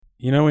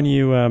You know when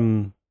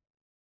you've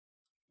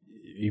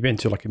been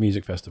to like a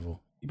music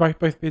festival? You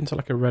both been to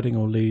like a Reading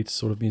or Leeds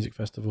sort of music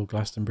festival,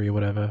 Glastonbury or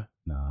whatever?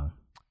 No.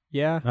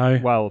 Yeah. No?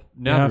 Well,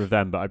 neither have? of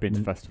them, but I've been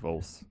to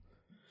festivals.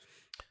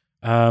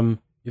 You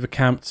ever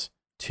camped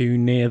too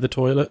near the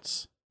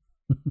toilets?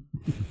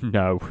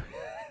 No.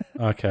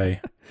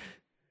 Okay.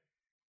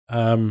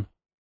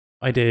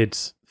 I did.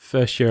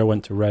 First year I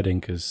went to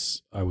Reading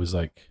because I was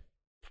like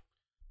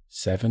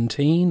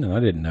 17 and I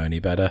didn't know any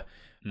better.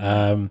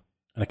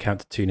 And I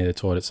camped too near the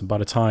toilets. And by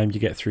the time you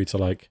get through to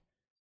like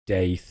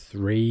day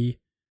 3,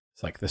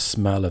 it's like the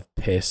smell of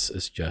piss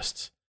is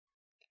just...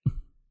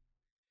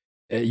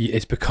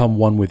 It's become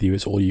one with you.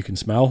 It's all you can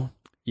smell.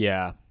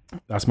 Yeah.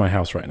 That's my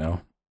house right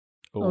now.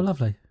 Oh,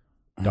 lovely.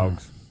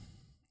 Dogs.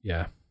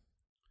 Yeah.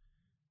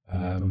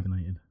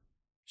 Dominated.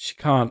 She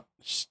can't...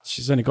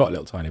 She's only got a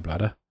little tiny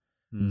bladder.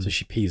 So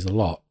she pees a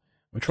lot.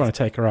 We're trying to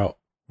take her out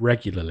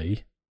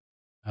regularly,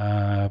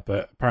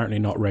 but apparently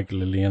not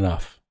regularly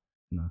enough.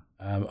 No.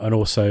 And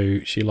also,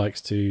 she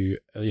likes to,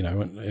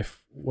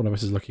 if one of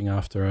us is looking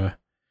after her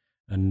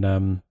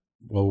and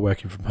while we're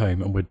working from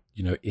home and we're,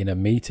 in a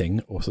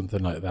meeting or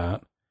something like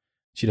that,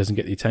 she doesn't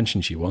get the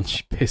attention she wants.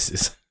 She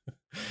pisses.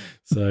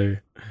 So,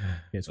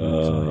 yeah,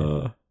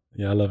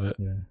 I love it.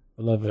 Yeah.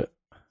 I love it.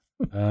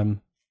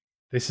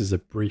 This is a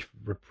brief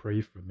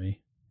reprieve for me.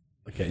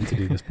 Getting to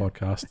do this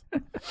podcast.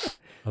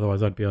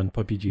 Otherwise, I'd be on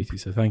puppy duty.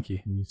 So thank you.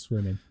 You're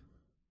swimming.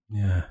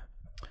 Yeah.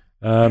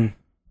 All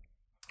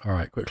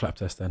right. Quick clap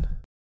test then.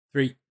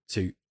 3,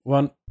 2,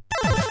 1.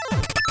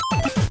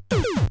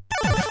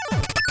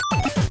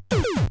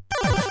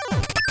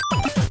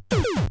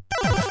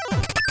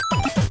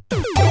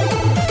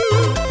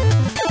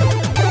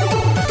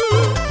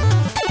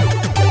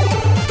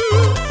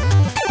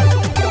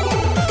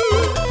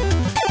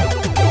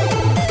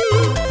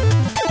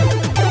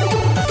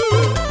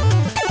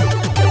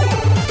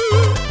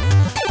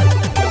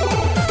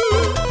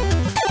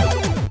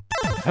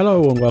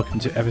 Hello and welcome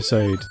to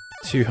episode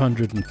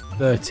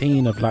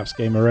 213 of Laps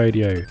Gamer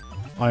Radio.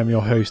 I am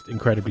your host,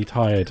 Incredibly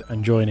Tired,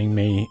 and joining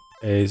me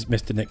is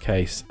Mr. Nick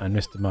Case and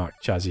Mr. Mark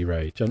Chazzy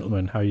Ray.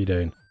 Gentlemen, how are you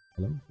doing?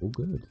 Hello, all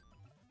good.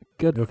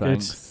 Good, You're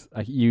thanks.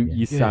 You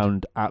Good.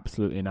 sound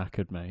absolutely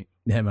knackered, mate.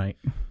 Yeah, mate.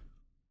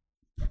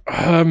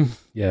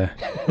 Yeah,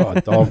 got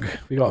a dog.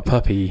 We got a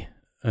puppy.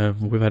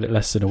 We've had it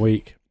less than a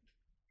week,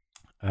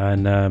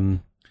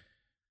 and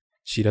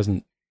she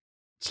doesn't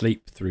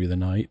sleep through the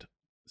night,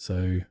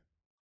 so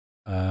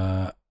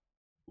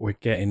we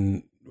get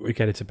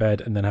her to bed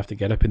and then have to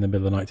get up in the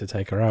middle of the night to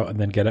take her out, and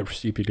then get up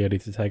stupidly early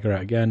to take her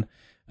out again.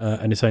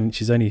 And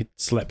she's only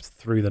slept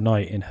through the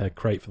night in her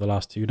crate for the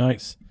last 2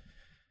 nights.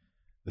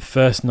 The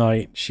first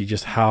night she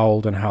just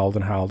howled and howled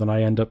and howled, and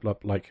I end up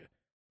like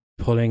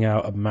pulling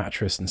out a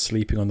mattress and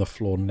sleeping on the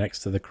floor next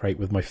to the crate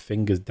with my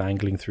fingers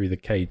dangling through the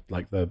cage,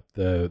 like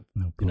the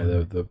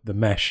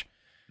mesh,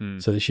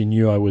 so that she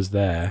knew I was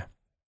there,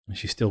 and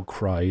she still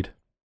cried.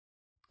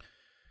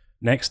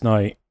 Next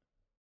night,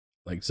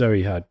 like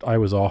I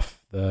was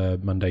off the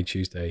Monday,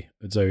 Tuesday,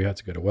 but Zoe had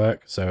to go to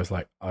work, so I was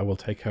like, I will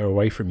take her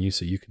away from you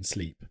so you can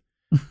sleep.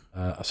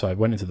 So I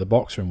went into the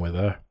box room with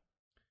her,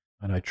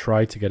 and I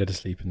tried to get her to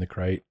sleep in the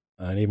crate,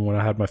 and even when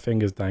I had my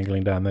fingers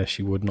dangling down there,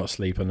 she would not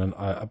sleep. And then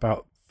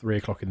about 3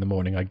 o'clock in the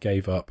morning, I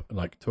gave up and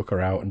like took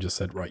her out and just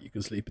said, right, you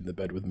can sleep in the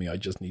bed with me, I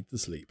just need to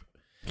sleep.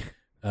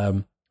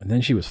 And then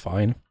she was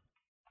fine.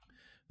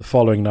 The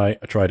following night,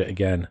 I tried it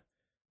again,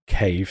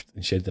 caved,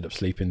 and she ended up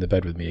sleeping in the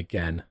bed with me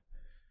again.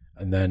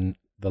 And then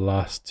the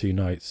last 2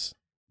 nights,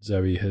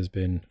 Zoe has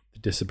been the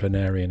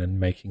disciplinarian and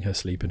making her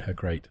sleep in her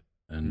crate.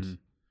 And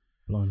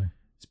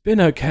it's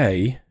been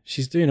okay.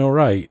 She's doing all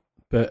right.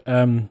 But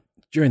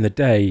during the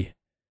day,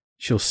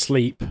 she'll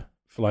sleep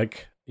for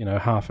like,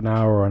 half an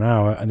hour or an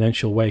hour, and then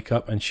she'll wake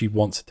up and she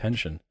wants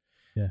attention.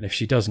 Yeah. And if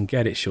she doesn't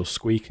get it, she'll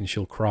squeak and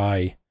she'll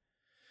cry.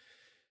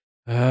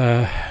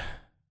 So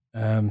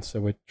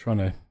we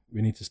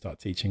need to start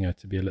teaching her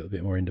to be a little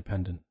bit more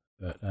independent.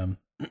 But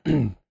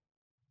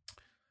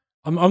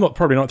I'm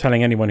probably not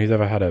telling anyone who's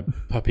ever had a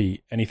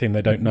puppy anything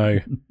they don't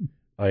know.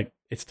 Like,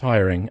 it's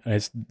tiring,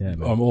 and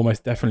I'm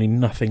almost definitely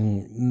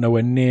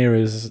nowhere near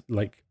as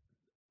like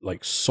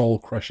soul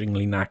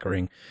crushingly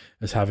knackering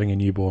as having a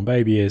newborn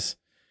baby is.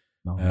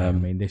 No,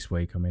 this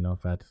week,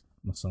 I've had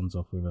my son's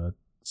off with a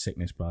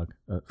sickness bug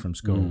from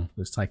school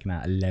that's taken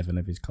out 11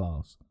 of his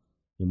class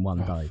in one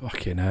day.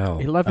 Fucking hell!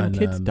 11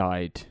 kids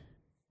died.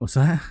 What's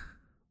that?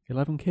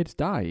 11 kids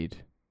died.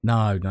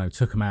 No,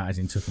 took them out as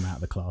in took them out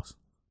of the class.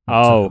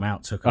 Took them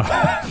out.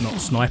 Not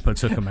Sniper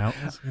took them out.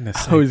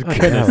 I was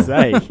gonna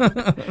say.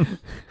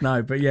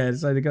 No, but yeah,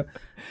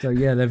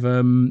 they've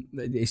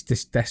it's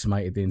just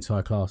decimated the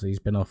entire class. He's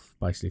been off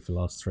basically for the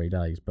last 3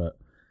 days, but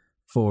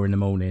 4 in the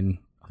morning,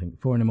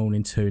 2 in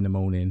the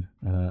morning,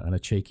 and a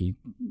cheeky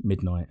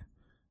midnight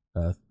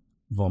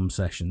vom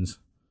sessions.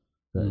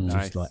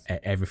 Just like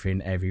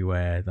everything,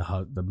 everywhere,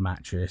 the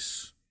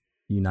mattress,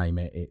 you name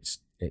it, it's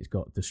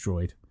got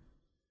destroyed.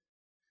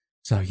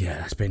 So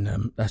yeah,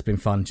 that's been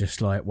fun.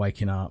 Just like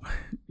waking up,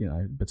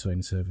 between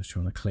the two of us,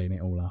 trying to clean it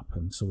all up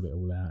and sort it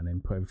all out, and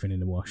then put everything in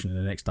the wash, and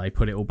then the next day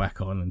put it all back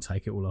on and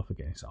take it all off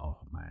again. It's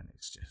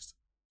it's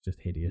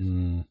just hideous.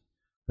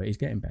 But he's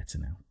getting better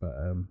now. But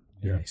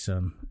it's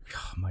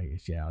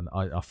mate,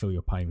 I feel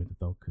your pain with the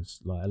dog, because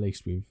like at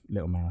least with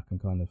little man, I can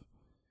kind of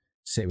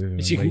sit with him.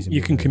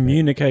 You can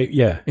communicate.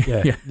 Yeah.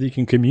 You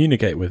can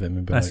communicate with him.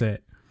 And be that's like,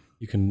 it.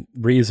 You can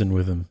reason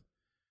with him.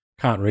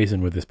 Can't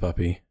reason with this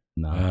puppy.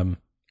 No.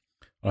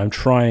 I'm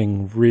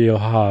trying real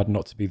hard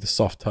not to be the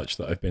soft touch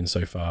that I've been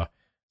so far,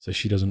 so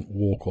she doesn't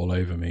walk all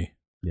over me.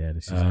 Yeah,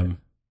 this is it.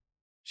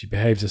 She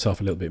behaves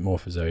herself a little bit more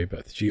for Zoe,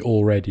 but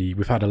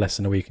we've had a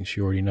lesson a week, and she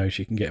already knows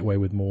she can get away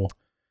with more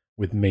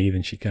with me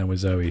than she can with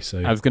Zoe. So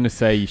I was going to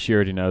say, she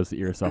already knows that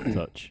you're a soft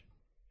touch.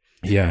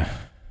 Yeah,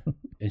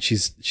 and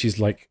she's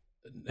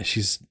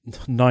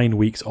 9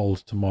 weeks old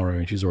tomorrow,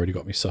 and she's already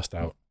got me sussed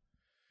out.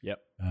 Yep.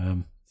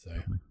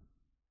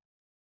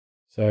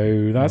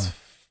 So that's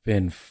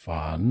been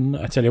fun.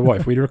 I tell you what,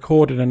 if we'd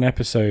recorded an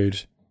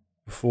episode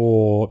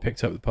before I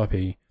picked up the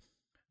puppy,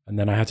 and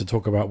then I had to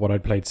talk about what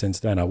I'd played since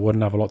then, I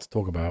wouldn't have a lot to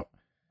talk about.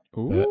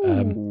 But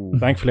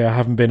thankfully, I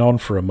haven't been on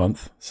for a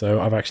month,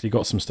 so I've actually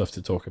got some stuff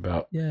to talk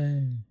about.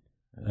 Yeah.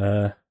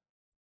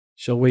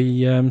 Shall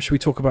we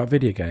talk about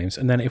video games?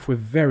 And then if we're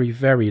very,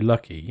 very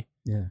lucky,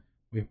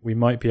 we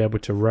might be able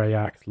to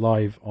react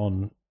live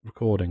on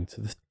recording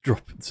to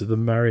the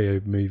Mario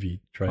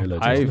movie trailer.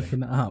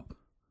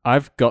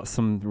 I've got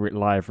some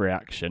live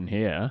reaction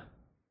here.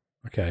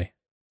 Okay.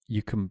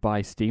 You can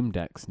buy Steam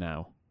Decks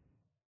now.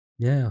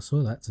 Yeah, I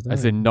saw that today.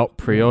 As in not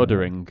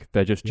pre-ordering,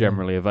 they're just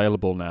generally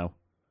available now.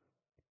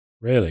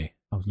 Really?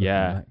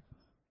 Yeah.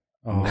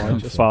 I'm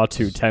far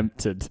too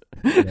tempted.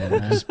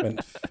 I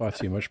spent far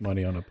too much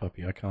money on a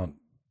puppy. I can't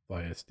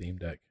buy a Steam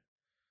Deck.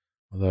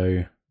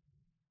 Although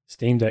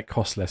Steam Deck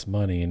costs less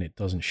money and it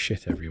doesn't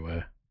shit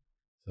everywhere.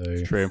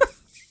 So True.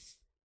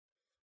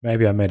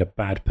 Maybe I made a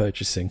bad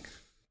purchasing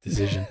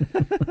decision.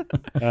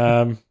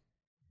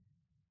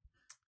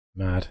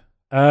 Mad.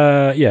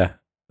 Yeah.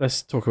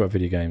 Let's talk about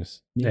video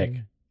games. Yeah.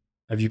 Nick,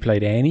 have you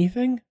played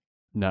anything?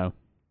 No.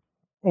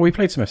 Well, we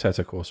played some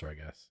Assetto Corsa, I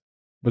guess.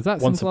 Was that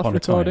Once since last upon a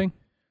time. recording?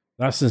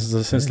 That's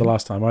since the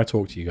last time I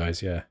talked to you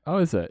guys, yeah. Oh,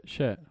 is it?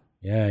 Shit.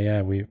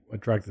 Yeah. We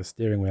dragged the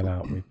steering wheel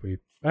out. We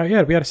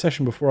had a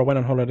session before I went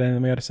on holiday, and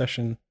then we had a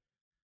session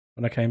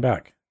when I came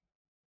back.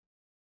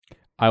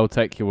 I will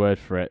take your word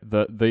for it.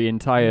 The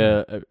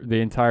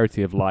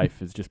entirety of life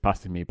is just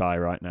passing me by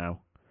right now.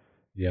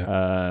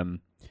 Yeah.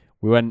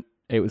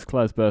 It was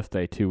Claire's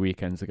birthday 2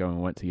 weekends ago, and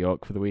we went to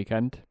York for the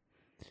weekend.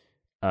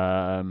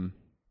 And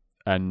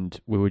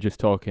we were just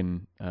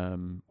talking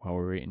while we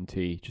were eating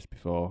tea just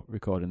before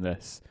recording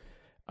this,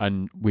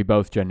 and we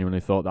both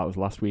genuinely thought that was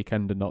last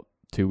weekend and not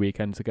 2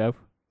 weekends ago.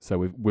 So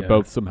we're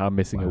both somehow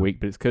missing a week,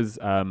 but it's because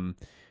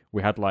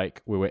we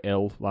were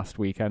ill last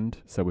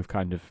weekend, so we've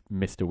kind of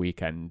missed a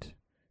weekend.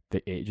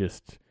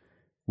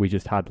 We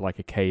just had like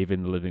a cave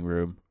in the living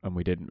room, and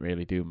we didn't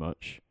really do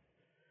much.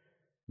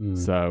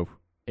 So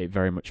it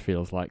very much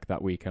feels like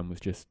that weekend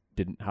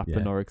didn't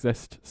happen or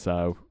exist.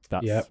 So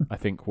that's I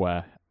think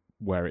where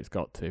it's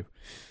got to.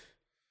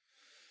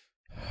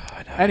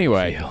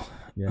 Anyway,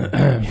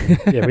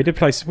 yeah, we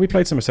played some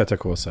Assetto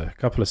Corsa, a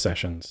couple of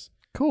sessions.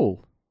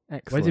 Cool,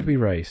 excellent. Where did we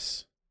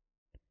race?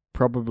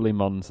 Probably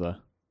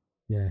Monza.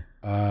 Yeah.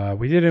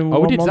 We did did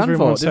Monza in one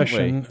Zandvoort, session,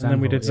 didn't we? and then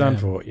we did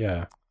Zandvoort.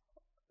 Yeah.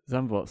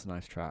 Zandvoort's a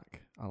nice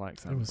track. I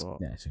like Zandvoort.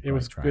 It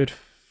was good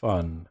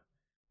fun.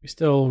 We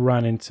still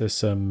ran into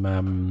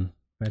some.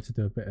 We had to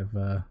do a bit of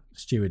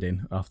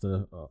stewarding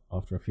after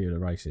a few of the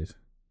races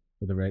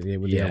with the old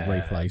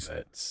replays.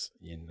 But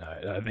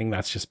I think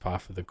that's just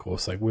part of the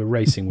course. Like, we're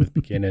racing with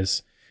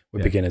beginners.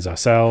 We're beginners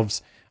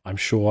ourselves. I'm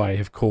sure I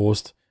have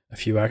caused a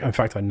few. In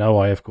fact, I know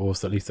I have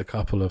caused at least a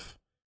couple of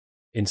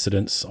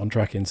incidents, on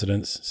track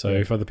incidents. So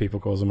if other people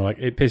cause them,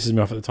 it pisses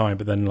me off at the time.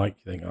 But then, you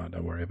think, oh,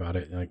 don't worry about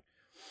it.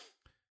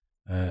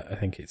 I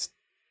think it's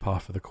par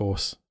for the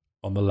course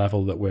on the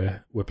level that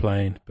we're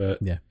playing. But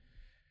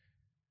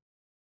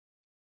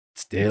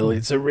still,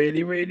 it's a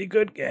really, really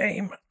good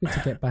game. Good to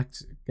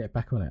get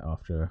back on it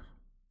after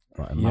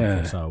a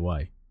month or so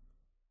away.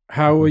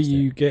 How are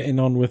you getting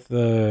on with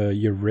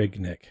your rig,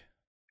 Nick?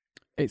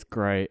 It's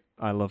great.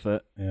 I love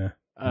it. Yeah.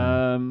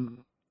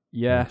 I'm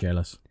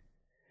jealous.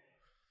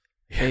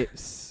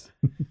 It's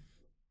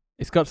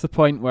got to the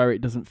point where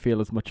it doesn't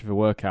feel as much of a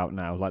workout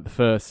now. Like the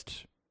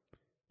first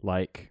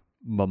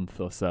month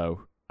or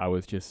so, I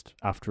was just,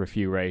 after a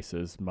few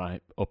races,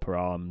 my upper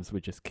arms were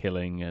just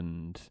killing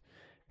and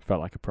felt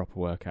like a proper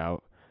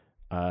workout.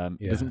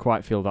 It doesn't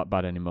quite feel that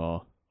bad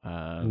anymore.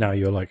 Now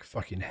you're like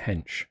fucking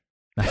hench.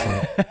 That's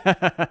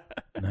it.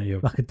 Now you're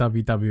like a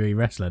WWE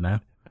wrestler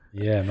now.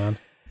 Yeah, man.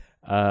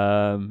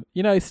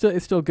 It's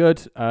still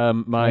good.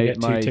 I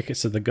get 2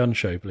 tickets to the gun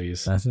show,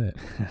 please. That's it.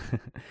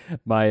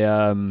 My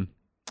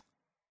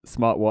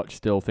smartwatch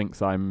still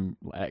thinks I'm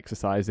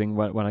exercising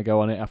when I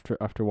go on it after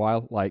a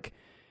while. Like,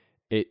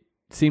 it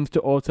seems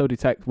to auto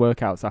detect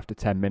workouts after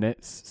 10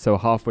 minutes. So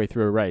halfway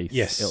through a race,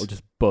 Yes. it'll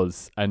just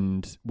buzz.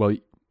 And, well,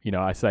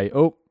 I say,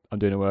 oh, I'm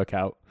doing a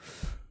workout.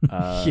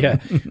 Yeah,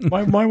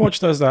 my watch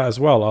does that as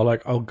well.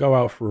 I'll go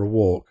out for a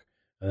walk,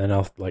 and then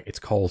it's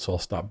cold, so I'll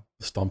start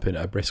stomping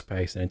at a brisk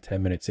pace, and then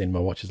 10 minutes in, my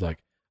watch is like,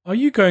 "Are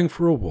you going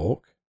for a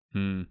walk?"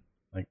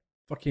 Like,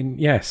 fucking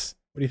yes.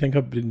 What do you think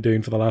I've been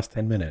doing for the last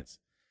 10 minutes?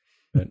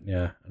 But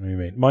yeah, I know what you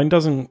mean. Mine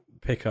doesn't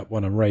pick up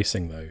when I'm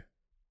racing though,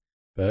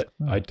 but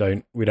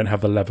we don't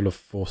have the level of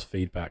force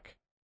feedback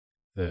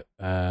that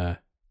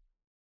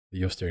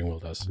your steering wheel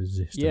does.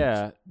 Resistance.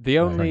 Yeah, the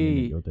training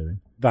only you're doing.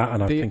 That,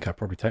 and I think I'd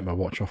probably take my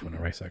watch off when I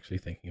race, actually,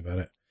 thinking about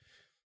it.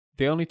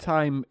 The only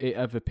time it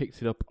ever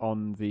picked it up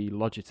on the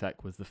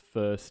Logitech was the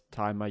first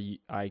time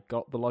I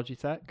got the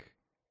Logitech.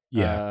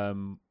 Yeah.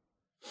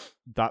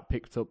 That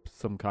picked up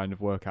some kind of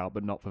workout,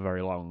 but not for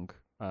very long.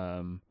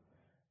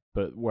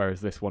 But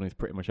whereas this one is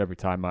pretty much every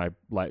time I,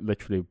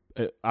 literally,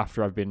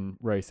 after I've been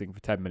racing for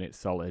 10 minutes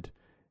solid,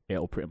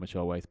 it'll pretty much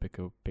always pick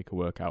a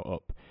workout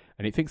up.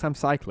 And it thinks I'm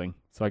cycling,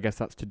 so I guess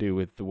that's to do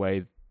with the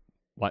way,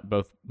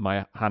 both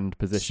my hand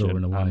position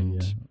Soaring away,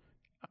 and,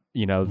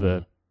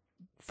 the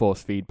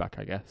force feedback,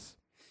 I guess.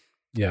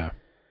 Yeah.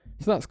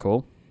 So that's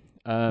cool.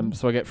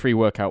 So I get free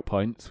workout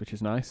points, which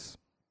is nice.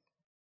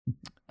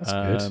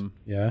 That's good.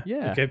 Yeah.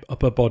 Yeah. Okay,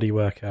 upper body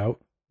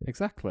workout.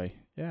 Exactly.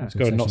 Yeah. Let's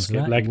go and not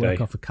skip leg day.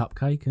 Work off a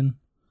cupcake and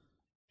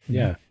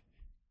Yeah.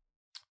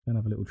 and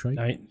have a little treat.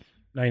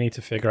 Now you need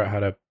to figure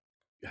out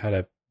how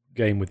to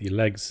game with your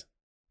legs.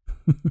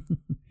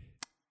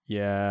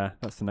 Yeah,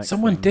 that's the next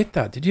Someone thing. did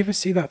that. Did you ever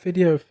see that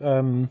video of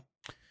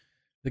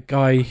the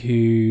guy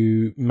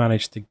who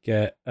managed to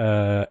get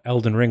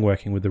Elden Ring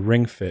working with the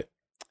Ring Fit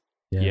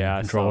Yeah,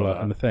 I saw controller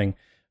that. and the thing?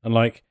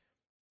 And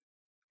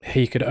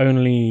he could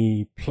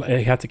only play,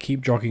 he had to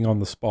keep jogging on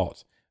the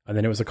spot, and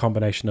then it was a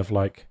combination of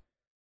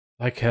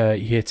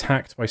he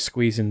attacked by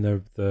squeezing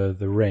the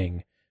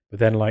ring, but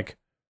then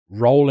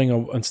rolling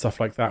and stuff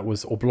like that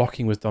or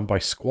blocking was done by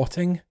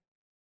squatting.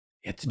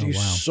 He had to do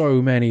so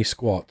many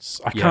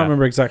squats. I can't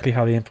remember exactly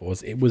how the input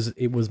was. It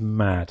was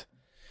mad.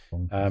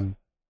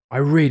 I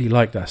really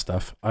like that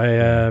stuff.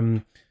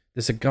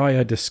 There's a guy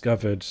I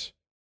discovered.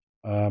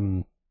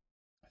 I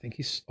think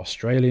he's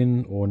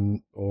Australian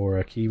or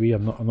a Kiwi.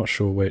 I'm not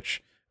sure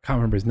which. Can't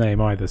remember his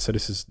name either. So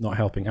this is not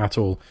helping at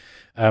all.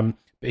 But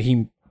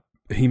he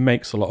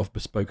makes a lot of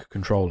bespoke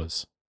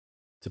controllers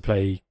to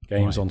play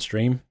games on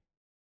stream.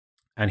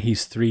 And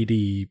he's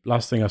 3D.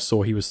 Last thing I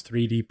saw, he was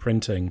 3D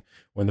printing.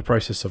 We're in the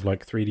process of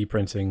 3D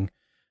printing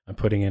and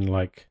putting in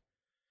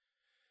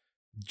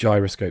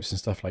gyroscopes and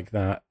stuff like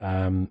that.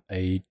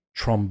 A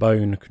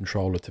trombone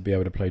controller to be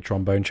able to play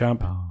Trombone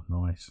Champ. Oh,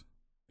 nice.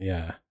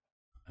 Yeah.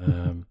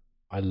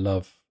 I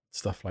love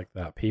stuff like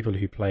that. People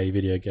who play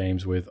video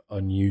games with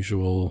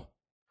unusual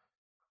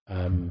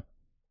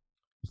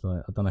It's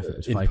I don't know if it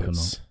was inputs. fake or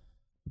not,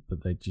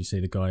 but did you see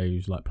the guy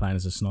who's playing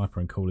as a sniper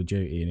in Call of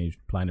Duty and he was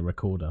playing a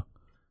recorder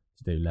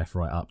to do left,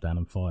 right, up, down,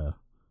 and fire?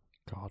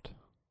 God.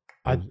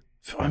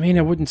 I mean,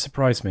 it wouldn't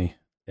surprise me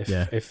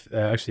if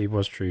actually it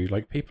was true.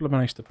 People have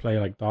managed to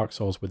play Dark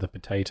Souls with a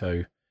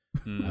potato,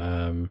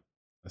 and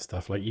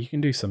stuff. You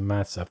can do some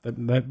mad stuff.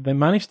 They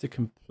managed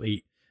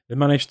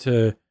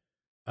to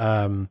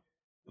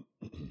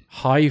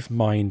hive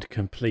mind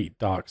complete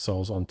Dark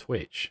Souls on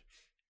Twitch.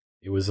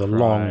 It was a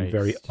long,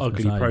 very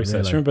ugly process.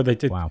 Really? Remember they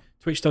did Wow.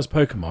 Twitch does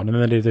Pokemon, and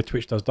then they did the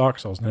Twitch does Dark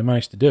Souls, and they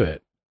managed to do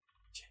it.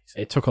 Jeez.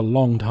 It took a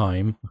long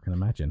time. I can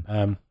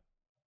imagine.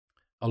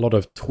 A lot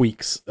of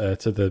tweaks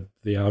to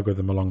the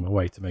algorithm along the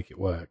way to make it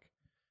work.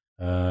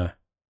 Man,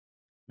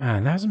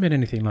 there hasn't been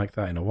anything like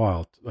that in a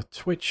while.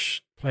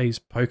 Twitch plays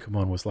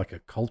Pokemon was like a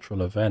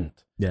cultural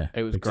event. Yeah,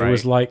 It was big great. It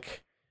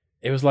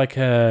was like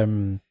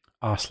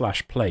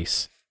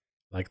r/place,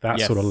 that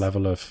sort of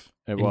level of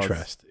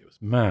interest. It was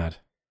mad.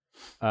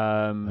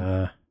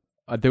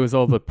 There was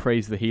all the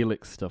Praise the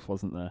Helix stuff,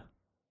 wasn't there?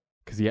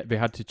 Because they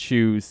had to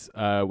choose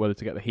whether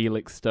to get the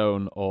Helix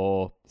stone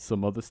or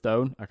some other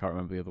stone. I can't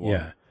remember the other one.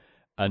 Yeah.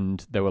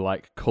 And there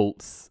were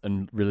cults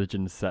and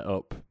religions set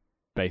up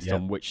based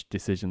on which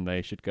decision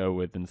they should go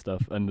with and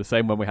stuff. And the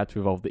same when we had to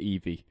evolve the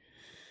Eevee.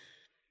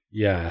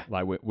 Yeah.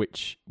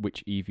 Which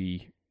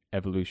Eevee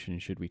evolution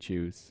should we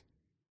choose?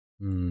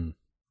 There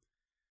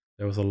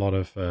was a lot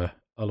of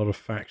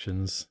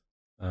factions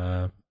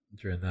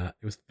during that.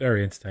 It was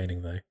very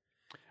entertaining though.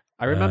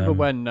 I remember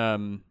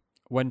when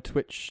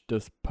Twitch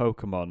Does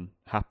Pokemon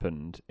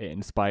happened, it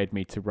inspired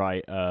me to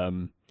write a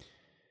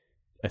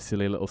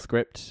silly little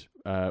script,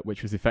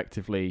 which was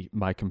effectively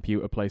my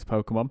computer plays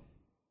Pokemon.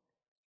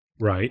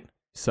 Right.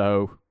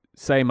 So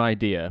same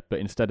idea, but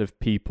instead of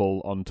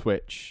people on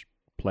Twitch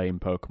playing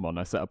Pokemon,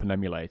 I set up an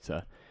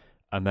emulator,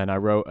 and then I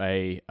wrote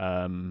a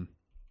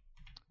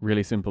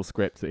really simple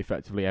script that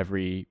effectively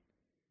every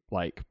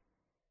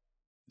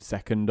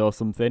second or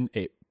something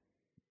it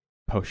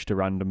pushed a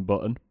random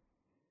button.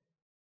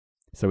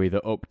 So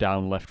either up,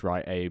 down, left,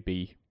 right, A,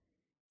 B.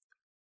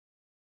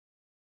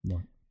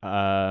 Right.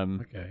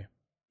 Okay.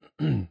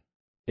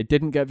 It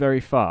didn't get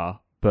very far,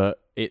 but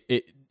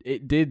it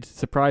it did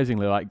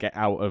surprisingly like get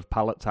out of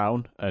Pallet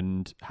Town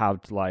and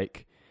had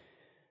like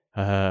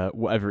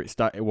whatever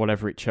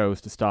it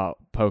chose to start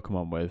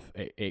Pokemon with.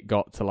 It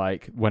got to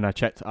like, when I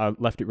checked, I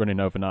left it running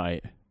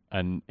overnight,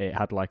 and it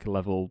had like a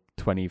level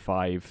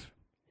 25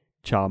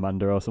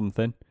 Charmander or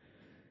something.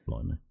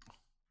 Blimey.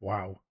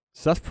 Wow.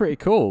 So that's pretty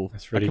cool.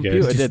 That's really a good.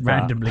 computer Just did that.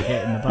 randomly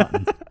hitting the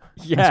button.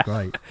 Yeah, That's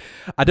great.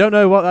 I don't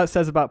know what that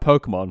says about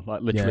Pokemon.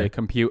 Like literally,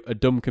 Yeah. a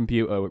dumb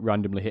computer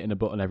randomly hitting a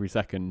button every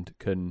second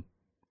can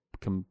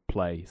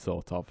play,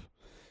 sort of.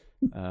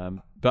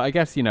 But I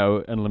guess,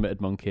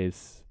 unlimited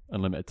monkeys,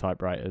 unlimited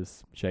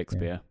typewriters,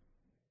 Shakespeare.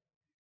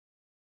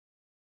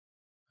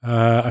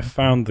 I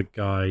found the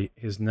guy.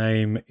 His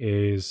name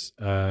is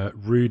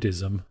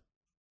Rudism.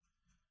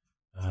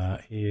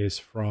 He is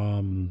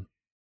from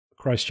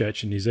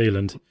Christchurch in New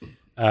Zealand.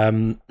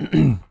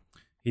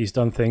 He's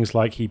done things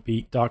like he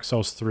beat Dark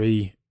Souls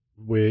 3.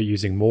 We're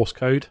using Morse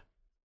code.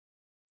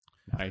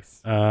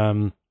 Nice.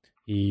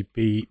 He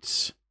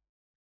beat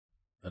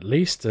at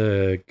least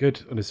a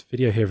good on his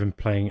video here of him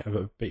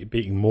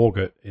beating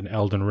Morgott in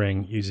Elden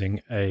Ring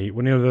using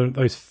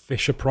those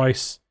Fisher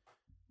Price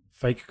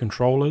fake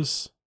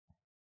controllers.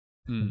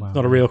 Wow. It's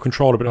not a real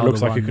controller, but it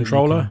looks like a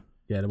controller.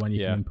 The one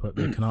you can input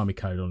the Konami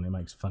code on. It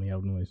makes a funny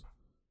old noise.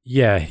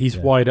 Yeah, he's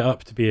wired it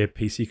up to be a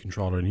PC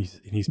controller, and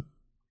he's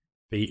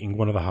beating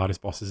one of the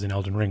hardest bosses in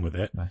Elden Ring with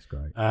it. That's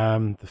great.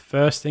 The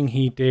first thing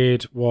he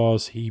did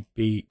was he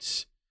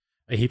played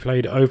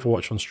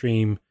Overwatch on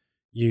stream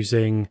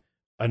using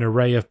an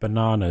array of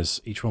bananas,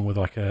 each one with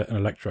like an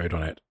electrode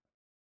on it.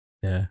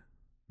 Yeah.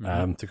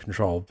 To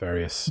control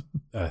various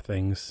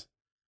things.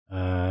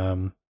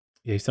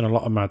 He's done a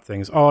lot of mad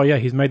things. Oh yeah,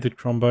 he's made the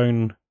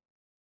trombone.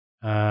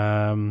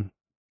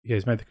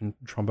 He's made the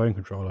trombone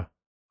controller.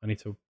 I need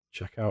to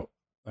check out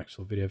the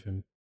actual video of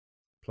him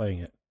playing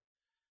it.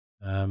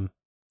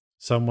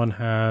 Someone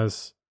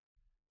has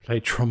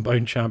played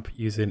Trombone Champ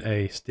using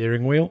a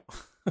steering wheel.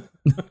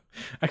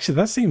 Actually,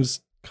 that seems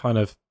kind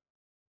of...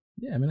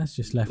 Yeah, I mean, that's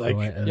just left, like,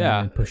 right,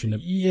 and pushing the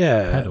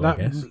pedal, that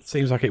I guess.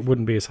 seems like it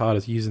wouldn't be as hard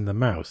as using the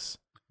mouse.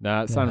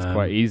 No, it sounds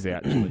quite easy,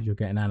 actually. You're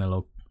getting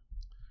analog.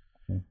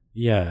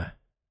 Yeah.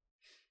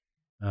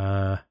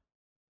 And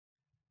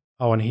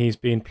he's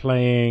been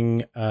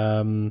playing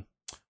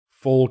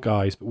Fall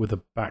Guys, but with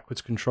a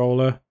backwards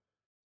controller.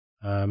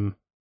 So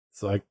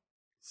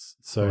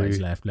Right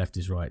is left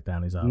is right,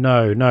 down is up.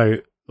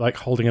 No, like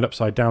holding it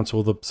upside down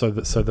so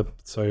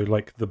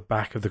like the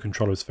back of the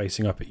controller is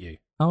facing up at you.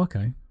 Oh,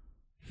 okay.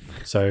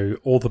 So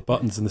all the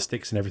buttons and the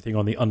sticks and everything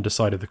on the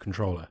underside of the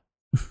controller,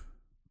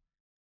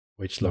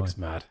 which looks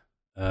mad.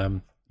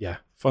 Yeah,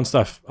 fun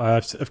stuff.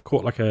 I've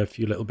caught like a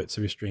few little bits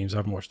of his streams. I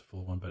haven't watched the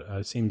full one, but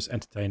it seems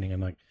entertaining,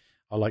 and like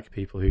I like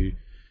people who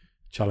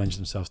challenge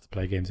themselves to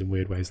play games in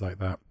weird ways like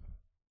that.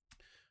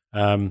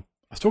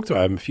 I've talked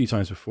about him a few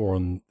times before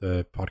on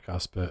the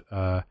podcast, but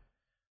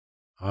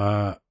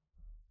I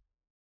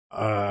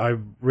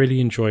really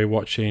enjoy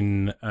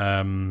watching.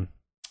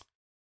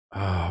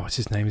 What's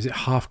his name? Is it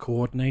Half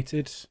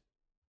Coordinated?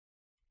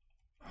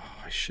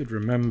 I should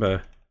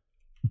remember.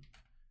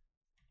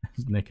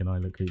 Nick and I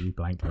look at you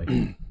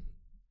blankly.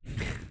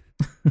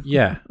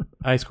 Yeah,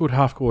 it's called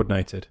Half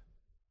Coordinated.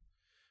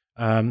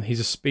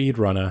 He's a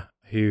speedrunner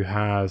who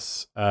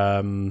has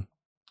I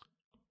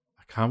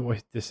can't remember what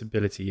his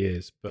disability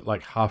is, but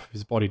like half of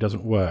his body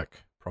doesn't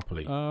work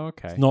properly. Oh,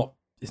 okay.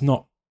 It's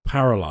not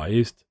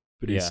paralyzed,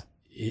 but he's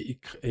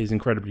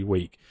incredibly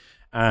weak.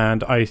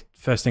 And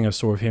first thing I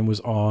saw of him was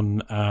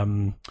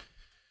on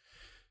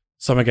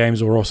Summer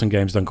Games or Awesome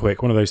Games Done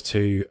Quick, one of those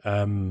two,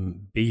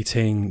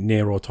 beating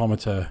Nier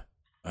Automata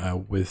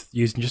with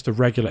using just a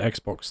regular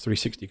Xbox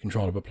 360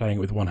 controller, but playing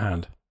it with one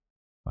hand.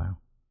 Wow.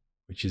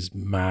 Which is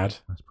mad.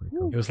 That's pretty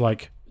cool. It was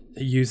like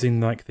using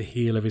like the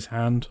heel of his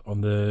hand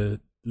on the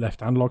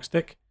left analog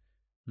stick,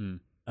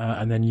 and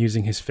then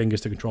using his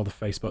fingers to control the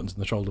face buttons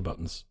and the shoulder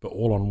buttons, but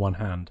all on one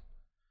hand.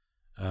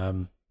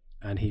 And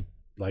he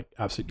like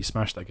absolutely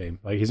smashed that game.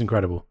 Like, he's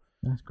incredible.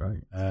 That's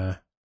great. Yeah,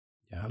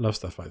 I love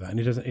stuff like that. And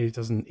he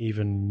doesn't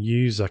even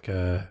use like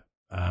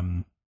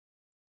an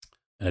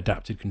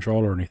adapted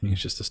controller or anything.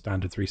 It's just a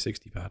standard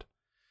 360 pad.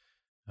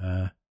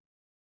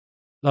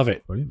 Love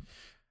it. Brilliant.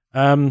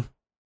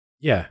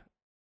 Yeah.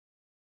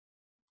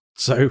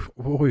 So,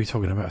 what were we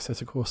talking about?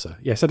 Assetto Corsa.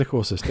 Yeah, Assetto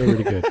Corsa, still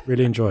really good.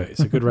 Really enjoy it. It's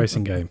a good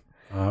racing game.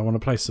 I want to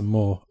play some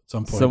more at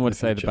some point. Some would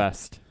say the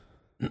best.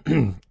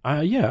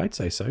 Yeah, I'd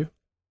say so.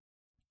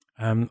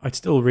 I'd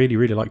still really,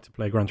 really like to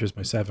play Gran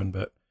Turismo 7,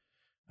 but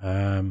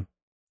I'll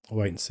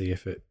wait and see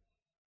if it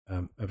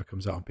ever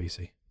comes out on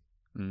PC.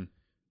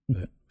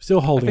 But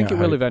still holding out. I think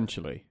it will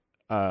eventually.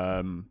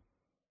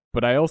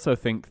 But I also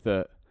think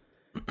that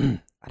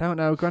I don't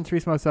know, Gran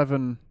Turismo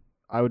 7,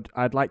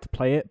 I'd like to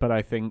play it, but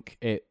I think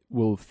it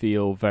will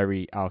feel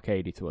very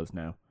arcadey to us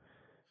now.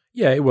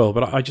 Yeah, it will,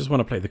 but I just want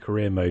to play the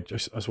career mode. I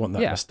just want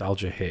that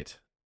nostalgia hit,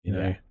 you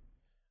know.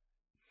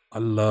 I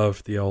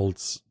love the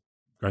old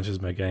Gran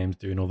Turismo games,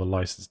 doing all the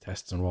license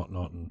tests and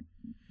whatnot, and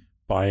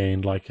buying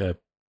like you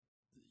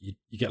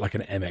get like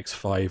an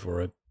MX-5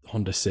 or a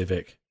Honda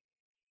Civic,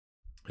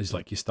 is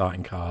like your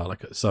starting car,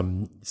 like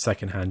some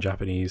second-hand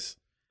Japanese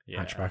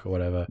hatchback or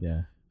whatever,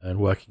 and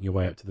working your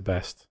way up to the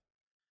best.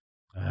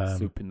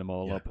 Souping them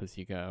all up as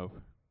you go.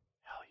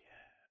 Hell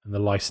yeah! And the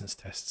license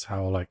tests,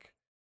 how like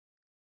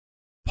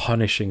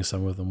punishing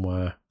some of them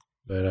were,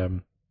 but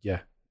yeah,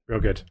 real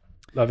good.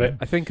 Love it.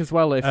 I think as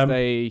well, if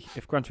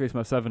Gran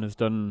Turismo 7 has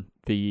done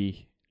the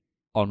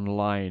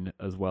online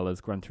as well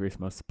as Gran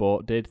Turismo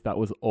Sport did, that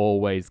was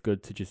always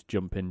good to just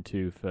jump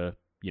into for,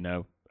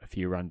 a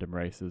few random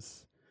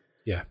races.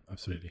 Yeah,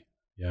 absolutely.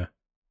 Yeah.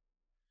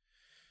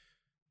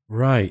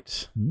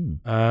 Right.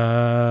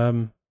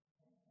 Okay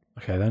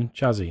then,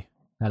 Chazzy.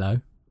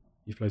 Hello.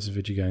 You've played some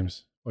video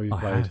games. What have you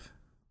played?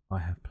 I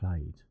have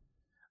played.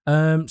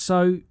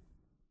 So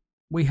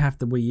we have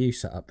the Wii U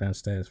set up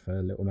downstairs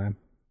for little man,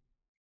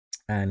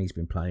 and he's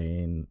been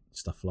playing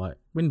stuff like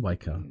Wind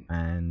Waker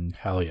and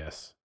hell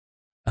yes.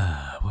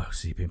 What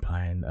else has he been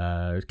playing?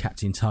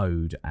 Captain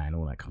Toad and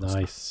all that kind of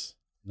stuff.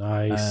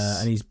 Nice.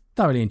 And he's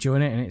thoroughly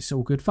enjoying it, and it's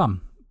all good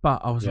fun.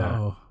 But I was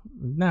like,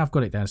 now I've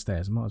got it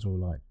downstairs, I might as well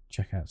like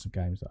check out some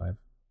games that I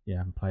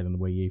haven't played on the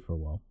Wii U for a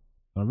while.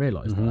 And I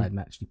realised that I hadn't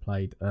actually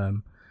played. I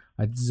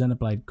had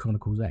Xenoblade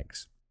Chronicles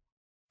X.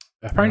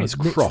 Apparently, it's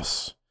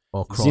Cross.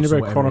 Or Cross.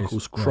 Xenoblade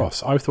Chronicles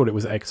Cross. I thought it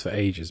was X for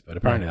ages, but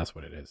apparently that's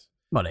what it is.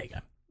 Well, there you go.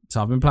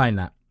 So I've been playing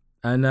that,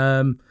 and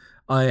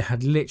I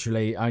had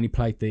literally only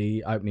played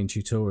the opening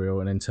tutorial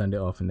and then turned it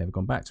off and never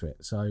gone back to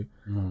it. So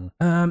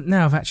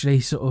now I've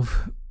actually sort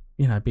of,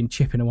 been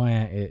chipping away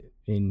at it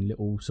in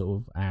little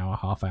sort of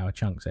half-hour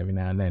chunks every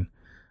now and then.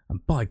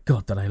 And by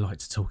God, do they like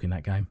to talk in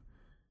that game.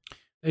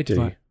 They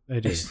do. They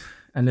do.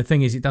 And the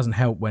thing is, it doesn't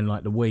help when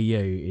like the Wii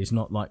U is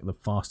not like the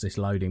fastest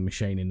loading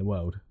machine in the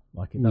world.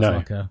 Like it does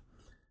like a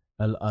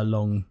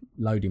long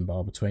loading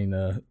bar between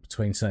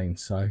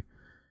scenes. So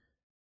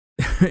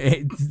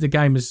the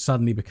game has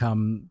suddenly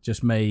become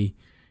just me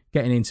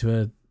getting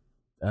into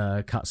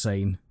a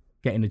cutscene,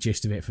 getting the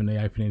gist of it from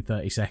the opening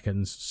 30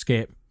 seconds,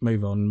 skip,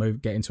 move on,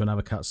 get into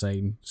another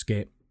cutscene,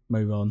 skip,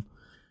 move on,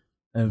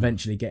 and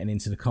eventually getting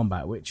into the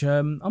combat, which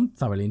I'm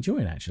thoroughly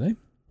enjoying actually.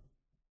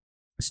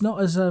 It's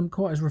not as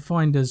quite as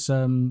refined as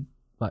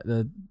like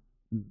the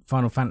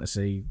Final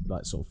Fantasy,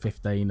 like sort of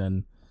 15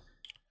 and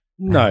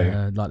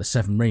like the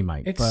 7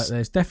 remake, but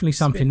there's definitely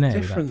something there.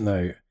 Different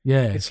though.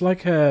 Yeah, it's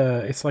like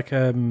oh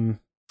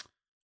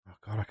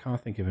god, I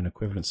can't think of an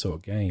equivalent sort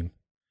of game,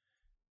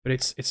 but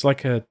it's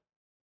like a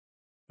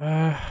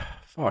I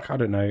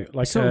don't know,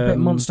 like it's sort of a bit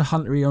Monster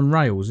Hunter-y on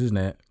rails, isn't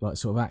it? Like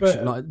sort of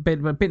action, like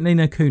a bit Ni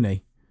no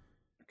Kuni.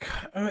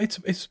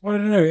 It's I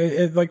don't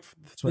know. Like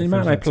the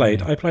amount I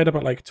played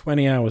about like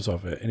 20 hours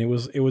of it, and it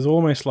was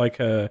almost like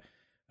a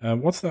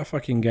what's that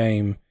fucking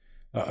game?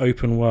 That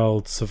open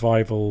world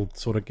survival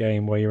sort of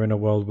game where you're in a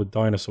world with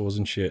dinosaurs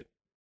and shit.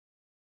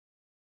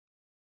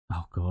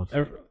 Oh god!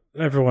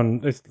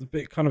 Everyone, it's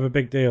kind of a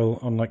big deal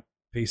on like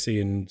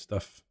PC and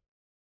stuff.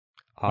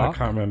 Ark? I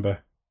can't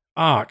remember.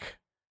 Ark.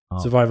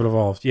 Survival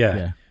Evolved.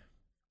 Yeah.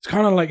 It's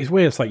kind of like, it's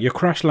weird. It's like your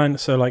crash land.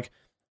 So like,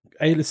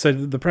 so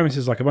the premise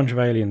is like a bunch of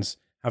aliens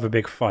have a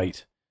big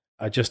fight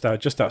just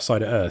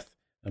outside of Earth,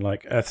 and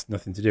like Earth's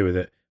nothing to do with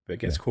it, but it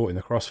gets caught in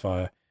the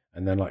crossfire,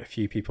 and then like a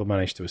few people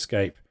manage to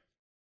escape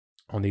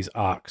on these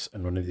arcs,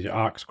 and one of the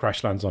arcs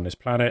crash lands on this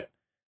planet,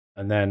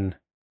 and then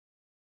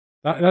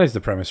that is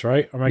the premise,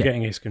 right? Or am I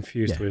getting this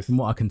confused with? From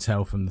what I can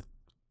tell from the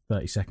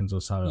 30 seconds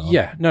or so.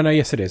 Yeah,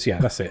 yes, it is. Yeah,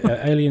 that's it.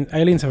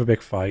 Aliens have a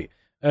big fight.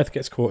 Earth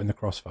gets caught in the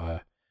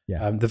crossfire.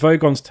 Yeah. The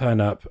Vogons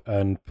turn up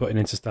and put an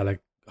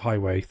interstellar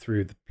highway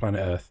through the planet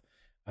Earth,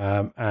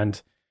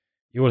 and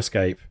you all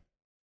escape,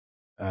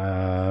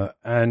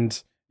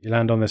 and you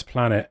land on this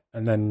planet,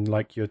 and then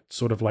like you're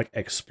sort of like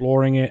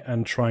exploring it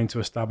and trying to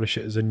establish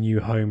it as a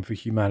new home for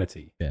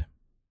humanity. Yeah.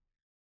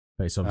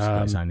 But it's obviously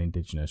got its own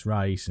indigenous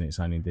race and its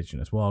own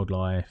indigenous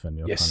wildlife, and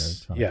you're kind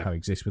of trying to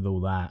coexist with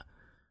all that.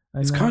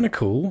 And, it's kind of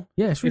cool.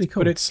 Yeah, it's really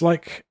cool. But it's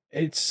like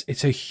it's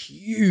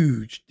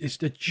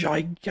a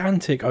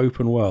gigantic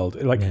open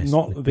world. Like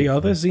not the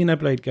other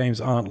Xenoblade games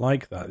aren't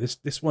like that.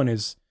 This one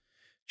is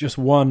just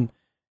one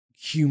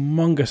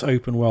humongous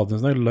open world.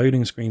 There's no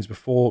loading screens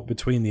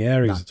between the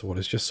areas at all.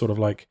 It's just sort of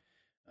like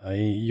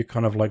you're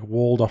kind of like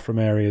walled off from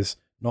areas,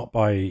 not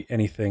by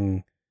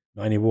anything,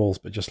 not any walls,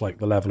 but just like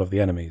the level of the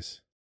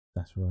enemies.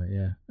 That's right,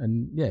 yeah.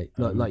 And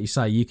like you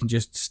say, you can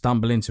just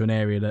stumble into an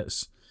area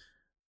that's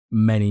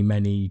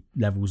many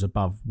levels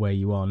above where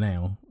you are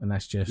now, and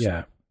that's just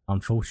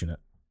unfortunate.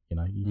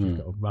 You just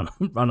got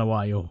to run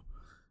away, or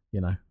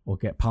or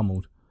get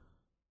pummeled.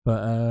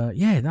 But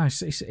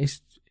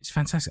it's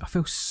fantastic. I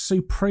feel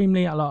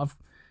supremely I've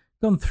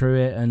gone through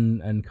it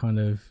and kind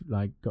of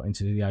like got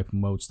into the open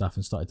world stuff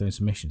and started doing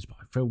some missions, but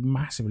I feel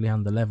massively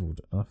underleveled.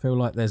 I feel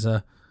like there's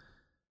a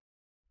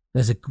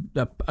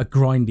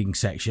grinding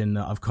section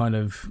that I've kind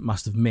of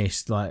must have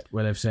missed, like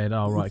where they've said,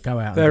 "Oh right, go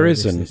out." There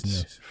isn't.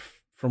 This.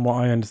 From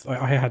what I understand,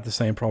 I had the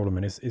same problem,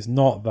 and it's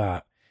not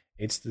that.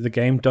 It's the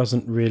game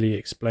doesn't really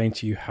explain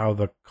to you how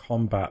the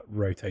combat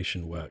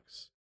rotation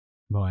works.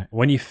 Right.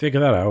 When you figure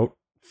that out,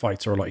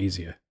 fights are a lot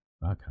easier.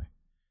 Okay.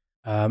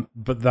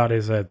 But that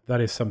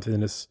is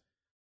something that's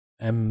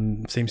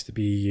seems to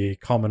be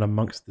common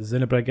amongst the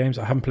Xenoblade games.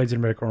 I haven't played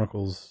Xenoblade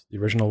Chronicles, the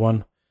original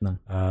one. No.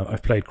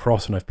 I've played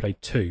Cross and I've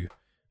played 2.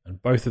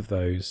 And both of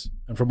those,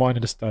 and from what I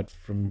understand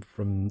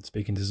from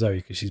speaking to Zoe,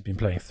 because she's been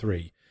playing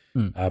 3,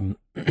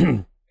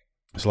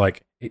 it's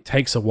like it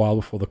takes a while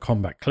before the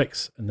combat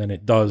clicks, and then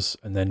it does,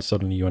 and then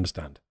suddenly you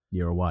understand.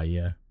 You're away,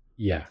 yeah.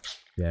 Yeah.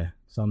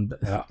 So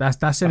that's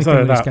the only thing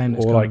with this game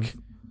that's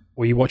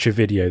or you watch a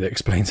video that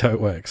explains how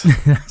it works.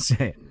 That's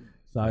it.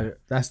 So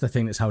that's the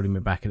thing that's holding me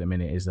back at the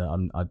minute, is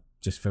that I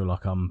just feel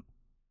like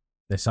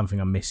there's something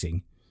I'm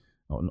missing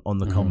on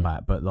the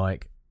combat, but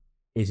like,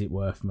 is it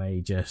worth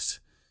me just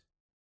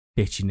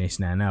ditching this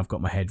now? Now I've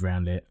got my head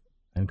around it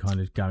and kind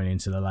of going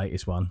into the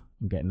latest one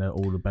and getting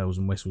all the bells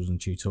and whistles and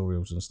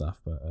tutorials and stuff.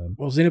 But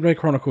well, Xenoblade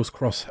Chronicles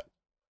Cross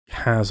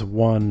has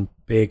one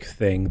big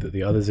thing that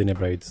the other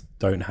Xenoblades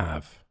don't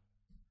have,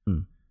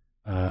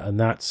 and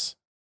that's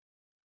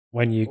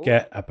when you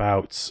get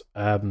about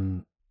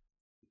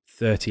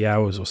 30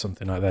 hours or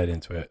something like that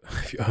into it.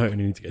 If you only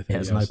need to get 30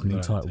 it's an hours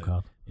opening title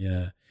card.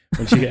 Yeah.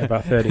 Once you get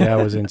about 30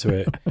 hours into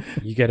it,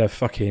 you get a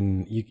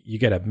fucking you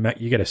get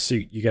a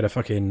suit, you get a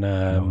fucking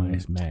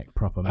nice mech,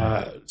 proper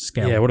mech.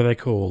 Skell. Yeah, what are they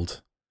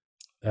called?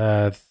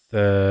 It's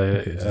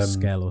a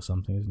Skell or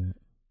something, isn't it?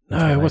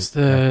 No, what's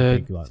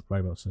the big, like,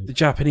 robot suit? The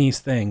Japanese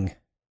thing?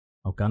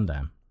 Oh,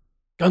 Gundam.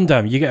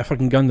 Gundam, you get a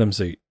fucking Gundam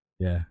suit.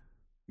 Yeah.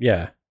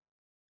 Yeah.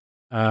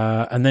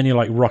 And then you're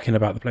like rocking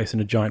about the place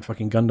in a giant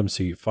fucking Gundam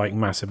suit fighting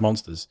massive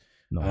monsters.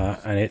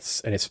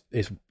 Nice. And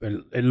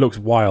it looks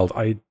wild.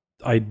 I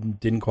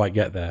didn't quite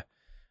get there.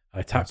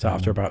 I tapped out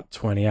after about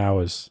 20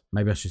 hours.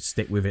 Maybe I should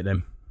stick with it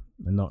then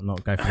and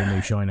not go for the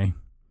new shiny.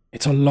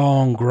 It's a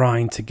long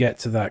grind to get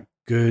to that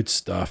good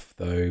stuff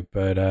though.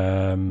 But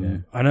I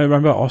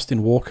remember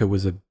Austin Walker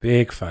was a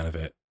big fan of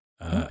it.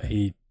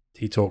 He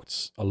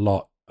talked a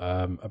lot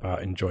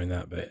about enjoying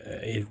that, but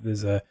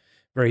there's a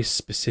very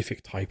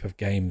specific type of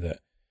game that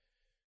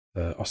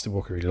Austin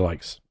Walker really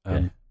likes.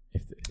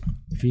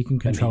 If you can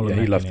control him,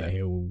 he loved it.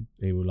 He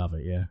will love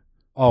it. Yeah.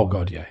 Oh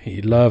god, yeah,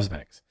 he loves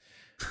mechs.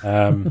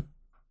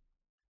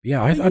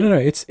 Yeah, I don't know.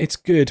 It's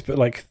good, but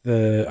like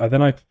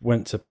then I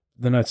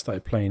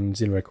started playing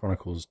Xenoblade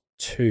Chronicles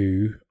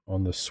 2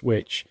 on the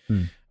Switch,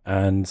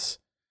 and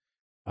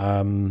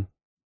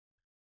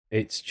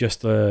it's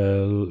just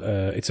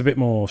it's a bit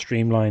more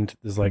streamlined.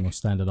 There's like more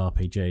standard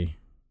RPG.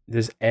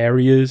 There's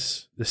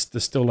areas.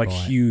 There's still like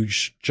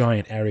huge,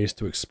 giant areas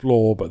to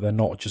explore, but they're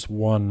not just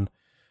one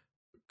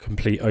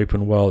complete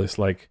open world. It's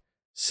like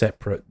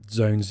separate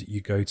zones that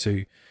you go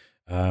to,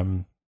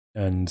 and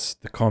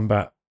the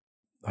combat,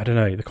 I don't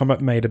know, the combat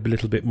made a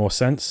little bit more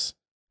sense,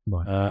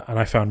 and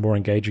I found more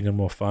engaging and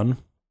more fun.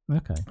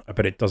 Okay,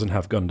 but it doesn't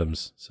have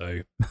Gundams,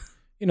 so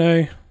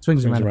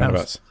swings and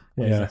roundabouts.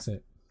 Yeah, that's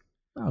it.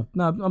 Oh,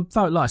 no,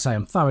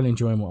 I'm thoroughly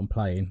enjoying what I'm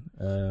playing.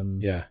 I'm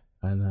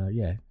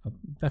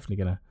definitely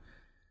gonna.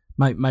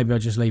 Maybe I'll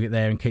just leave it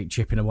there and keep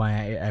chipping away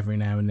at it every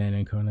now and then,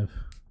 and kind of,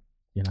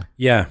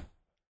 yeah.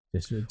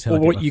 Just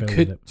what you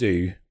could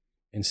do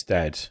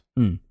instead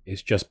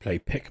is just play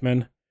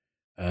Pikmin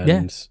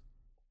and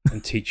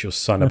teach your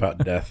son about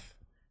death.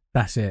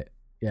 That's it.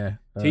 Yeah.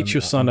 Teach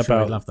your son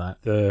about love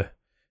that. the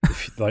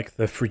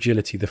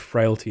fragility, the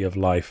frailty of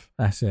life.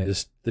 That's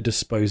it. The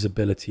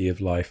disposability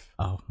of life.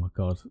 Oh my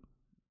god,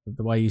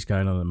 the way he's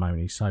going on at the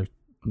moment, he's so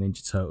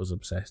Ninja Turtles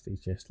obsessed. He's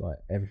just like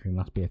everything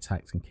must be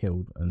attacked and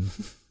killed, and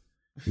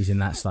he's in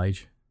that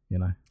stage.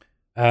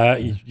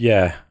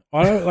 Yeah.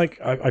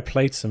 I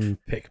played some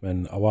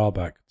Pikmin a while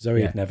back.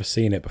 Zoe had never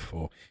seen it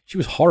before. She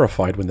was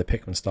horrified when the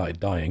Pikmin started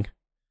dying.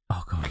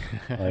 Oh god!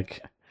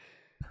 Like,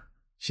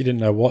 she didn't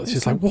know what.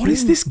 She's like, "What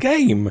is this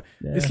game?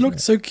 This looked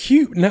so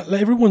cute. Now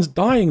everyone's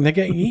dying. They're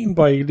getting eaten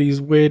by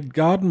these weird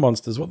garden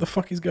monsters. What the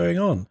fuck is going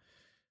on?"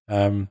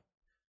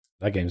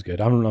 That game's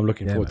good. I'm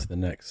looking forward to the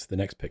next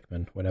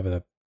Pikmin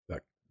whenever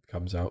that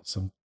comes out.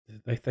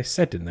 They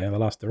said, didn't they, in the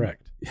last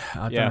Direct?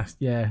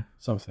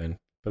 Something.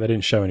 But they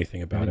didn't show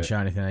anything about it. They didn't show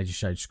anything. They just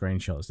showed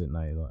screenshots, didn't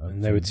they?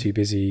 And they were too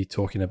busy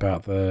talking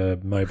about the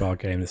mobile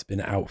game that's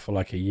been out for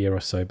like a year or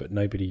so, but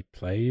nobody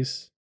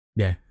plays.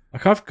 Yeah.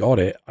 Like, I've got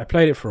it. I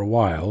played it for a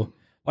while.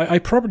 I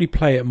probably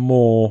play it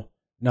more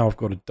now I've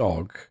got a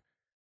dog.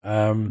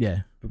 But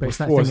it's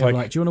that thing of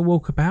like, do you want to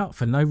walk about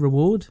for no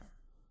reward?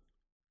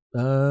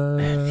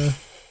 No,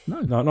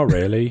 not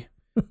really.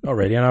 Not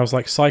really. And I was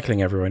like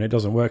cycling everywhere, and it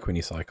doesn't work when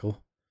you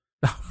cycle.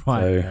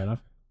 Right, fair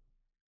enough.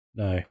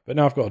 No, but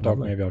now I've got a dog.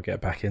 Maybe I'll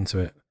get back into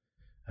it.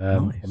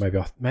 Nice.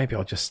 Or maybe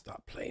I'll just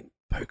start playing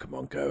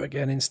Pokemon Go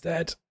again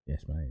instead.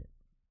 Yes, mate.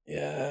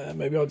 Yeah,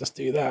 maybe I'll just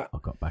do that. I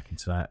got back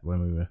into that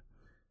when we were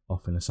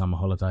off in the summer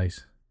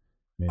holidays.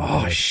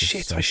 Oh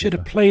shit! I should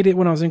have played it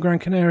when I was in Gran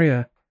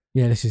Canaria.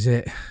 Yeah, this is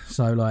it.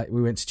 So like,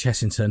 we went to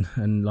Chessington,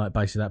 and like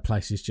basically that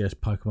place is just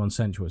Pokemon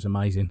Central. It's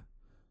amazing.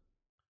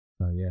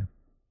 So yeah.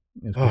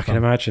 I can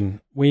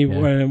imagine. We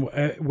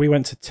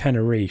went to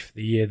Tenerife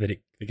the year that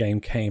the game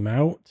came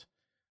out.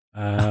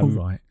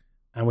 Right.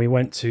 And we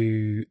went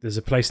to, there's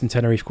a place in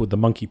Tenerife called the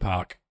Monkey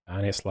Park,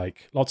 and it's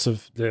like lots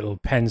of little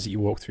pens that you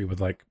walk through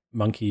with like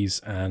monkeys,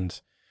 and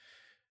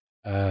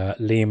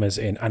lemurs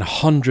in, and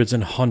hundreds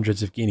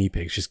of guinea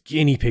pigs, just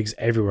guinea pigs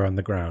everywhere on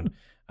the ground.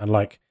 And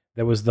like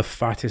there was the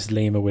fattest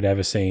lemur we'd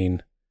ever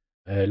seen.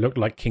 It looked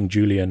like King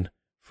Julian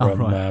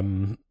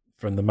from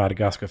the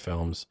Madagascar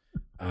films,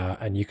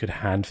 and you could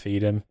hand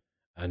feed him,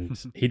 and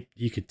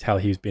you could tell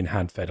he was being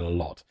hand fed a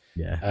lot.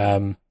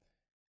 Yeah.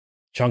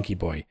 Chunky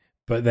boy.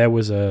 But there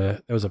was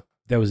a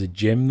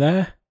gym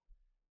there,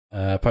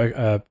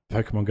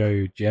 Pokemon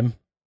Go gym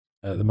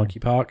at the Monkey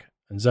Park,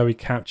 and Zoe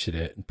captured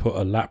it and put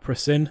a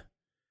Lapras in.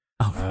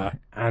 Right.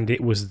 And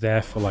it was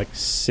there for like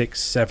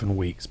 6-7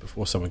 weeks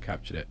before someone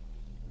captured it.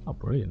 Oh,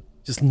 brilliant.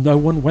 Just no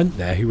one went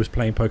there who was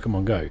playing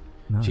Pokemon Go.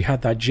 No. She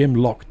had that gym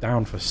locked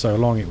down for so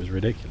long, it was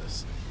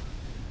ridiculous.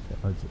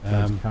 Loads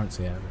of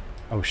currency out of it.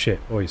 Oh shit,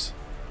 boys.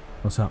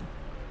 What's up?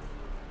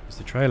 Is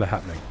the trailer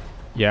happening?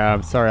 Yeah,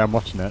 I'm sorry, I'm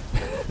watching it.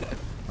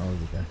 Oh, there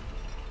we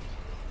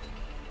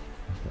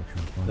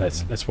go.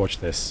 Let's watch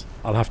this.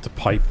 I'll have to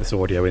pipe this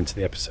audio into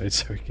the episode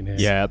so we can hear.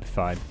 Yeah, it'll be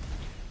fine.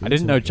 I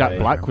didn't know Jack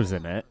Black was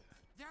in it.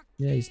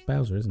 Yeah, he's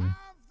Bowser, isn't he?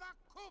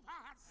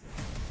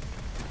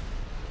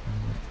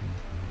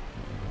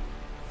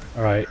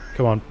 All right,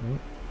 come on.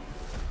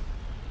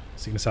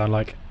 What's it gonna sound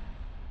like?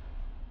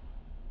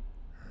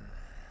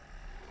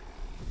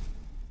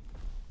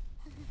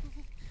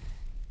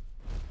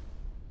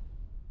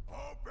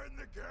 Open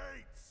the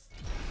gates.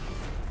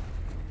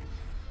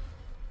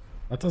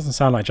 That doesn't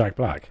sound like Jack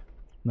Black.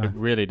 No. It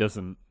really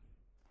doesn't.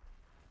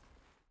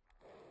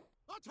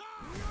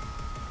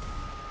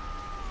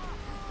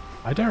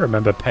 I don't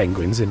remember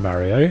penguins in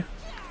Mario.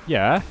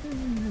 Yeah.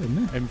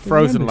 In In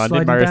Frozen Land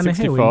in Mario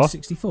 64.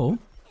 64.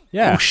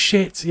 Yeah. Oh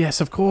shit!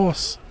 Yes, of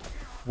course.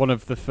 One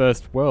of the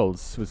first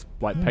worlds was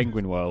like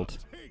Penguin World.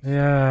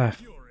 Yeah.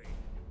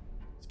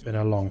 It's been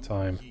a long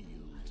time.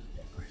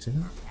 I do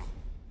not.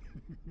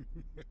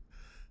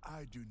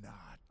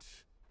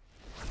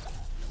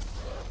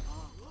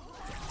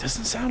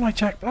 Doesn't sound like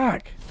Jack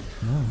Black.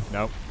 No.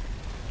 Nope.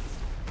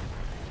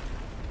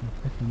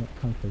 Definitely not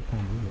Kung Fu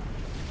Panda, is it?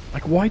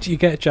 Like, why do you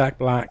get Jack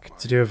Black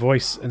to do a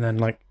voice and then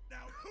like? Now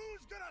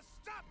who's gonna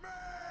stop me?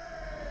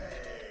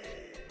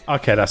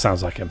 Okay, that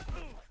sounds like him.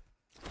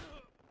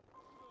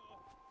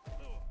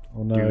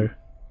 Oh no!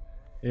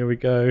 Here we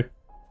go.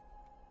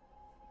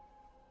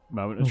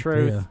 Moment of Oh,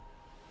 truth. dear.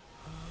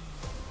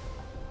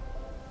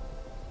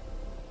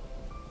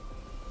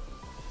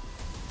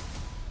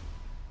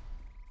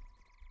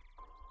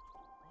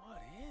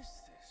 What is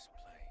this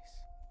place?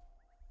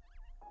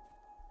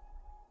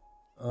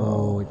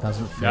 Oh, it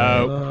doesn't fit.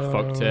 No,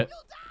 fucked it.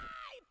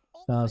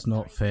 Does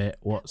not fit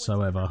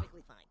whatsoever.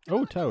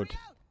 Oh, Toad.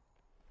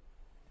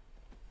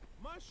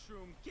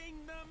 Mushroom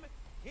Kingdom.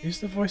 Who's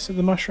the voice of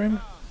the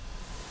mushroom?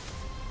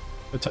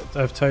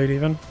 Of Toad,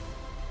 even?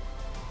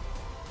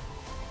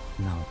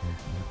 No, okay,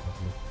 no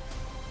problem.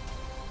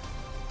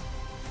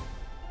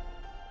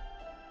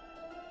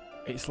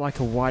 It's like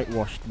a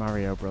whitewashed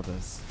Mario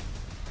Brothers.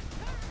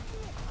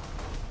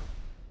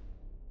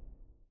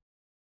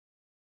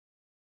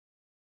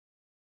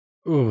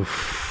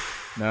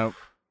 Oof. No.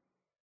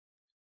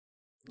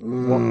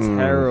 What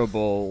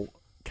terrible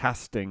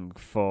casting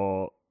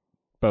for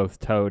both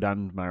Toad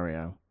and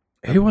Mario.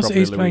 Who was it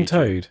who's playing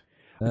Luigi. Toad?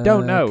 I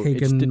don't know, it just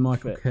Keegan didn't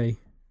Michael fit. Key.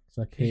 It's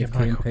like Key of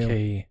Michael Peele.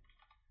 Key.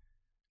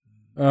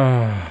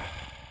 And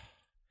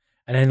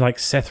then like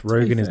Seth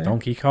Rogen is fair.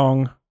 Donkey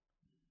Kong.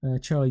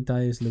 Charlie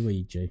Day is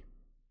Luigi.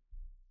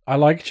 I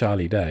like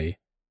Charlie Day.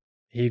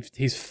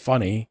 He's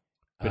funny.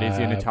 But is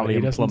he an but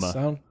Italian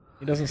plumber?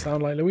 He doesn't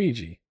sound like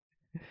Luigi.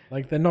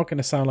 Like they're not going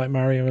to sound like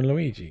Mario and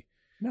Luigi.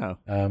 No.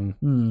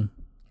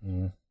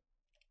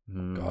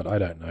 God, I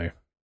don't know.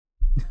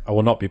 I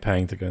will not be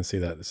paying to go and see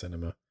that at the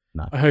cinema.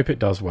 No. I hope it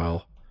does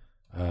well.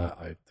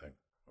 I don't.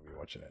 I'll be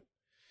watching it.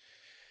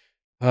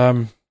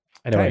 Anyway,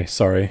 Okay.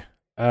 sorry.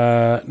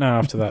 Now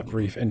after that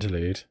brief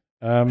interlude,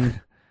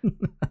 what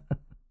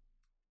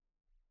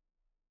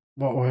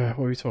were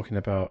we talking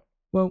about?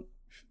 Well,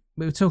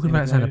 we were talking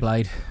about Xenoblade.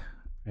 Xenoblade.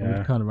 And Yeah,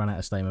 we've kind of run out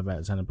of steam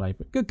about Xenoblade,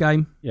 but good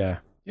game. yeah,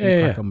 We'll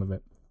yeah. crack on with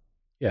it.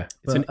 Yeah, it's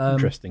But, an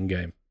interesting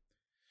game.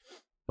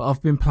 But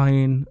I've been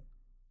playing.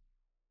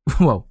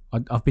 Well,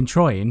 I've been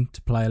trying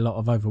to play a lot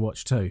of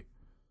Overwatch 2.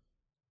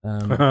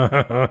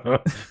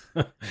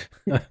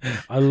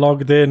 I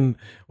logged in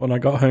when I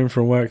got home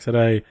from work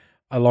today.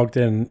 I logged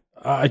in.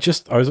 I was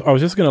just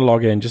going to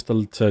log in just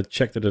to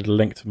check that it had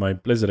linked to my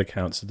Blizzard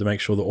account, so to make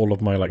sure that all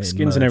of my like It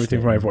skins and merged everything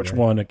it, from Overwatch yeah.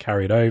 1 are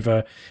carried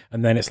over,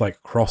 and then it's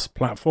like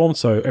cross-platform.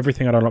 So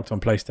everything I'd unlocked on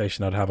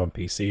PlayStation, I'd have on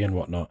PC and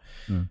whatnot.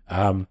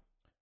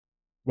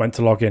 Went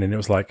to log in, and it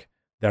was like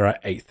there are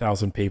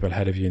 8,000 people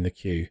ahead of you in the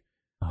queue.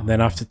 And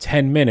then after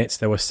 10 minutes,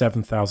 there were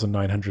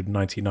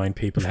 7,999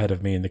 people ahead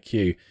of me in the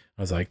queue.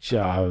 I was like,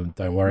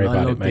 don't worry I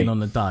about it, logged mate. in on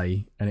the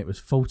day, and it was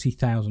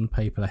 40,000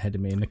 people ahead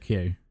of me in the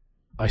queue.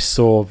 I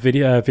saw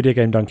Video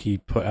Game Donkey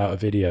put out a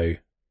video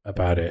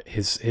about it,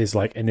 his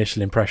like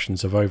initial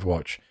impressions of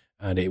Overwatch,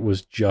 and it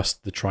was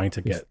just the trying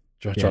to log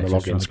Just in trying to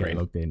get screen.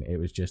 logged in. It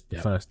was just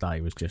the first day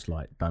was just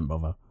like, don't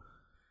bother.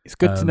 It's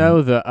good to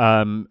know that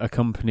a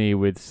company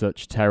with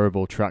such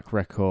terrible track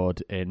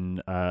record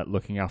in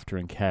looking after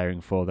and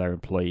caring for their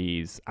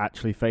employees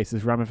actually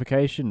faces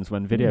ramifications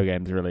when video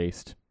games are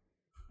released.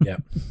 Yeah.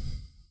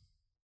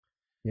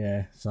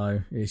 Yeah,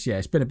 so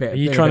it's been a bit. Are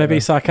you trying to be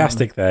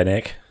sarcastic there,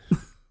 Nick?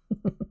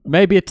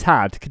 Maybe a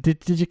tad.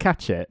 Did you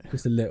catch it?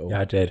 Just a little.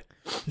 Yeah, I did.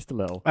 Just a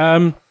little.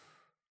 I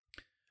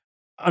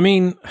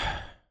mean,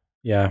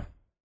 yeah.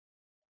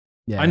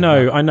 Yeah, I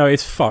know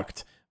it's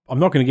fucked. I'm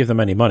not going to give them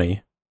any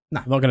money.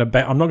 No. I'm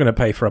not going to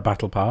pay for a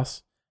battle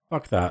pass.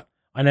 Fuck that.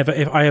 I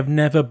have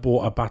never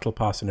bought a battle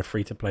pass in a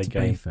free to play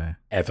game fair,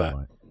 ever,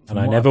 right. and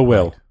I never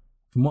will.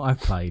 From what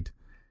I've played,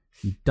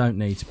 you don't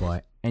need to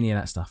buy any of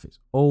that stuff. It's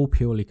all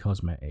purely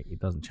cosmetic. It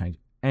doesn't change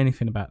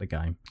anything about the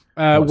game.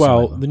 Well,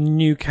 whatsoever. the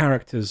new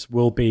characters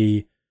will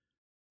be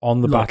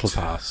on the Locked.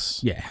 battle pass.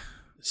 Yeah.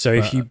 So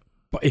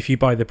if you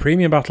buy the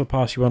premium battle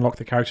pass, you unlock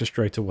the character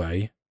straight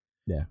away.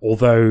 Yeah.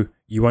 Although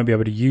you won't be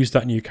able to use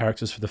that new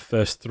characters for the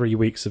first 3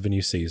 weeks of a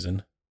new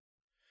season.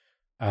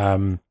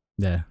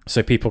 Yeah.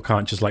 So people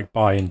can't just like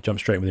buy and jump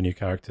straight with the new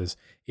characters.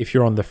 If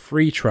you're on the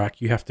free track,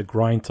 you have to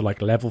grind to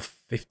like level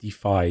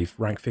 55,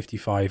 rank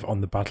 55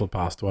 on the battle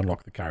pass to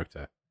unlock the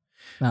character.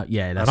 Now,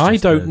 yeah, that's And I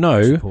just don't the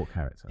know support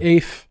character.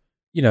 if,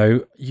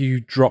 you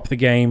drop the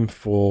game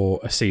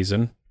for a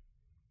season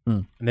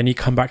and then you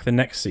come back the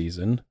next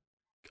season,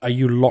 are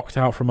you locked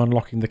out from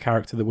unlocking the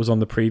character that was on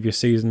the previous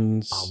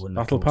season's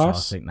battle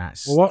pass? So. I think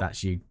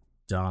that's you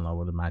done, I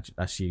would imagine.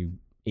 That's you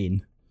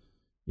in.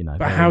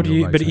 But how do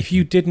you? But if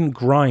you didn't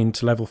grind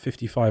to level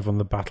 55 on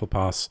the battle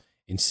pass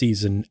in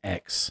season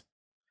X,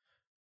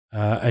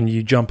 and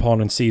you jump on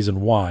in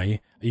season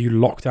Y, are you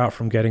locked out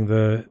from getting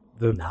the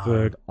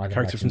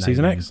character from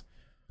season X?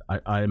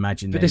 I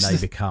imagine then they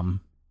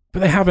become. But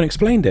they haven't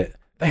explained it.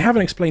 They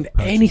haven't explained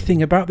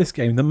anything about this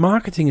game. The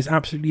marketing is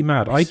absolutely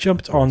mad. I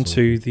jumped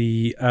onto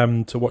the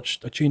I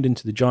tuned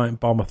into the Giant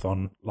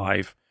Bombathon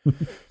live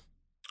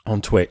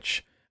on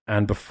Twitch,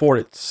 and before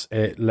it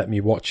let me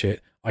watch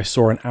it, I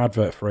saw an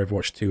advert for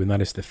Overwatch 2, and that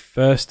is the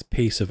first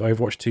piece of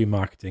Overwatch 2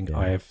 marketing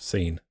I have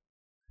seen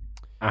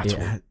at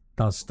all. It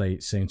does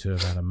seem to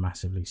have had a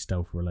massively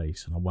stealth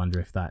release, and I wonder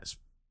if that's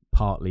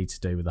partly to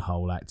do with the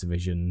whole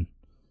Activision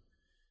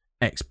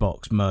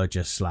Xbox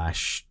merger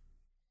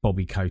 /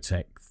 Bobby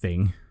Kotick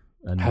thing.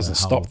 And hasn't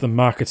stopped them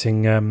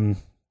marketing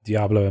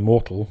Diablo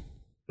Immortal.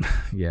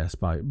 Yeah, I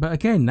suppose. But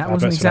again, that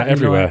Adverts wasn't exactly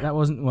everywhere. that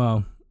wasn't,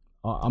 well,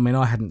 I mean,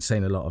 I hadn't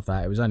seen a lot of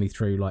that. It was only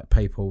through like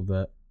people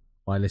that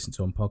I listened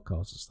to on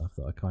podcasts and stuff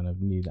that I kind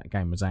of knew that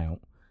game was out.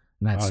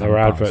 And there were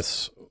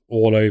adverts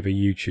all over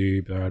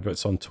YouTube. There were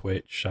adverts on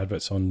Twitch,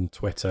 adverts on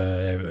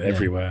Twitter,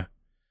 everywhere.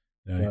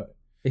 But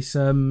it's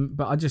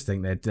but I just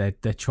think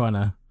they're trying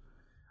to.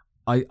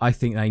 I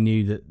think they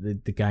knew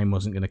that the game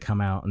wasn't going to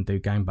come out and do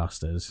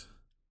gangbusters,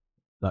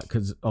 like,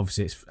 because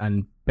obviously it's,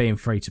 and being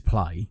free to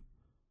play,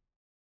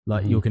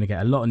 like you're going to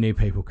get a lot of new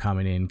people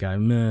coming in,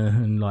 going meh,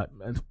 and like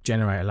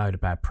generate a load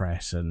of bad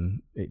press,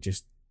 and it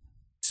just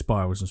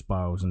spirals and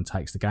spirals and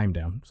takes the game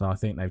down. So I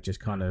think they've just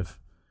kind of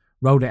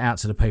rolled it out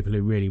to the people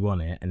who really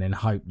want it, and then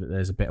hope that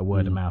there's a bit of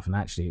word of mouth, and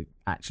actually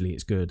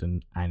it's good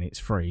and it's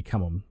free.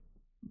 Come on,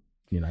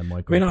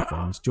 my group of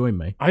friends, join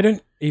me. I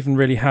don't even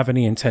really have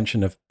any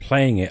intention of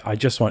playing it. I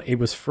just it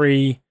was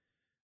free,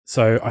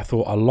 so I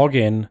thought I'll log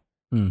in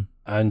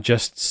and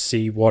just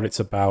see what it's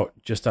about,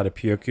 just out of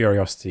pure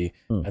curiosity,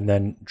 and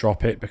then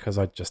drop it, because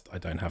I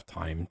don't have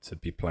time to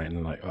be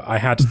playing. Like, I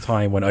had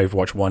time when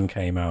Overwatch 1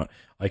 came out.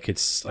 I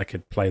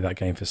could play that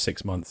game for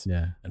 6 months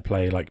and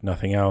play like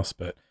nothing else,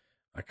 but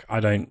I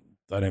don't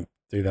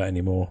do that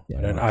anymore.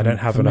 Yeah, I don't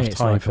have enough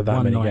time for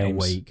that many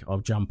games. A week, I'll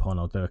jump on,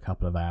 I'll do a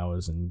couple of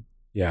hours, and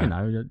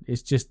yeah,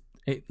 it's just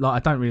like I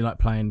don't really like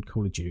playing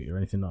Call of Duty or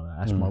anything like that.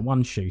 That's my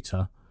one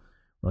shooter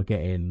where I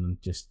get in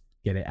and just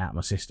get it out of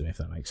my system, if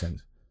that makes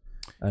sense.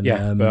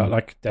 And, but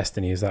like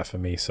Destiny is that for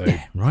me. So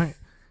right.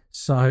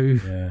 So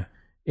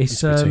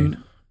it's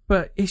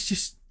but it's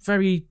just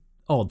very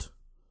odd.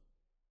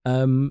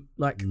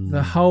 Like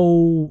the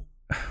whole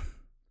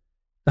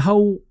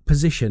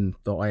position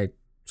that I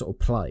sort of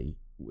play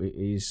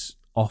is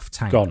off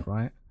tank,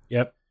 right?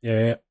 Yep.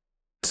 Yeah.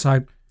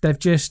 So they've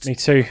just me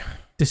too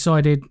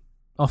decided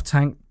off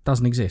tank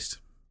doesn't exist.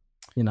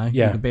 You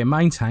can be a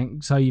main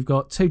tank, so you've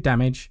got 2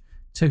 damage,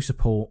 2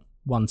 support,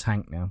 1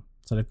 tank now.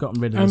 So they've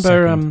gotten rid of the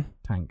second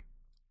tank.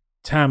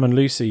 Tam and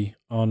Lucy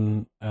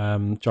on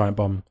Giant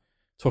Bomb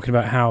talking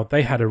about how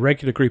they had a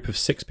regular group of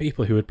 6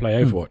 people who would play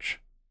Overwatch.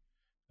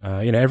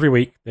 Every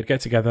week they'd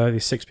get together,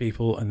 these 6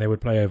 people, and they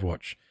would play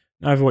Overwatch.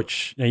 Now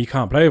Overwatch, you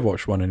can't play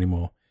Overwatch 1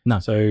 anymore. No.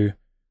 So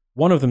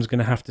one of them's going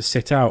to have to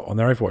sit out on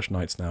their Overwatch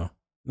nights now.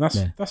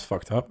 And that's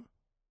fucked up.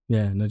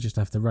 Yeah, and they just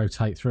have to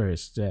rotate through.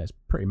 It's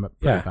pretty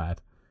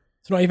bad.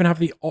 To not even have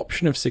the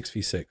option of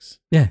 6v6.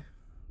 Yeah.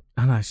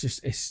 I know,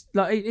 it's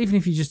like, even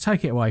if you just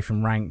take it away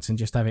from ranked and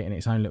just have it in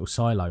its own little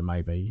silo,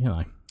 maybe,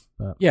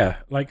 But, yeah,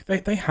 like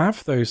they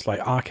have those like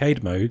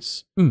arcade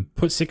modes.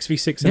 Put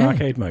 6v6 in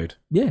arcade mode.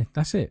 Yeah,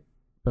 that's it.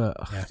 But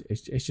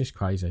it's just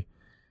crazy.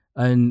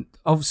 And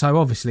so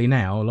obviously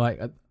now, like,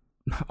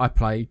 I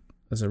play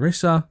as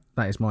Orisa.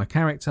 That is my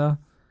character,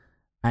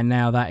 and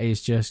now that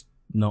is just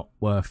not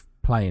worth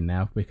playing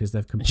now because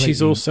they've completely.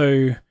 She's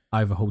also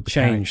overhauled the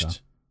changed.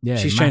 character. Yeah,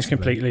 She's changed massively.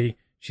 completely.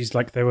 She's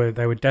like they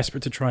were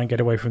desperate to try and get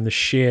away from the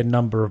sheer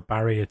number of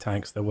barrier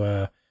tanks there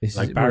were,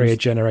 barrier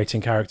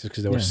generating characters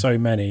because there were so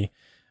many,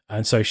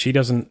 and so she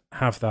doesn't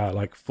have that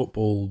like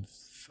football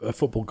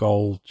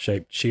goal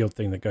shaped shield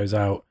thing that goes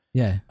out.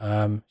 Yeah.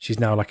 She's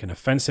now like an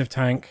offensive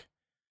tank,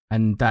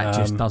 and that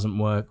just doesn't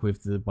work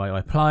with the way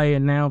I play.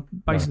 And now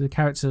basically the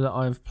character that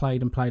I've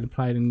played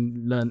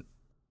and learnt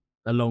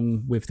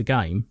along with the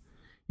game,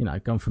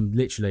 gone from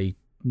literally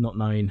not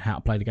knowing how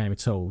to play the game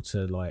at all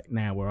to like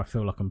now where I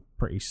feel like I'm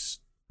pretty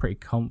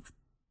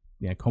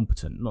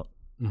competent, not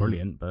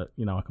brilliant, but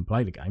I can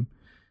play the game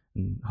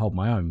and hold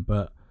my own.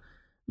 But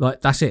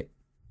like that's it,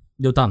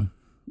 you're done.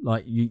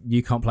 Like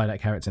you can't play that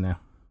character now.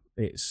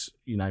 It's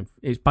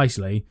it's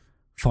basically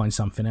find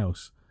something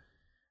else.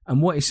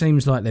 And what it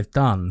seems like they've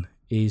done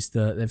is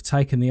that they've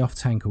taken the off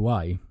tank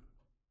away,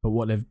 but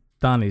what they've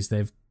done is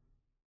they've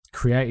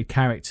created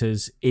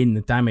characters in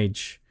the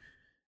damage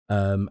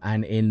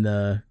and in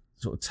the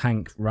sort of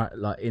tank,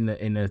 like in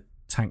the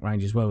tank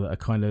range as well, that are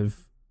kind of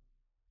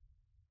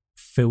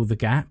fill the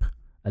gap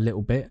a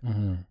little bit.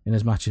 In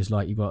as much as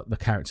like you've got the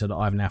character that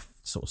I've now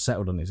sort of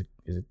settled on is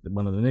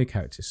one of the new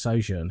characters,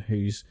 Sojourn,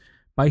 who's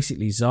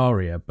basically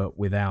Zarya but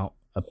without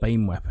a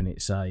beam weapon.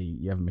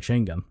 You have a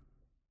machine gun,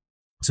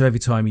 so every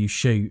time you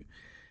shoot,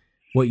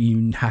 what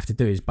you have to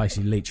do is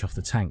basically leech off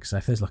the tank. So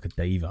if there's like a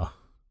diva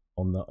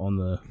on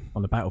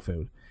the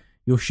battlefield,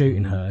 you're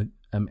shooting her,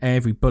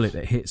 every bullet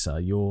that hits her,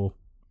 your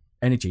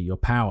energy, your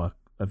power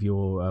of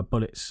your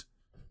bullets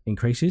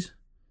increases.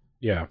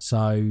 Yeah.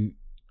 So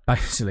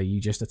basically,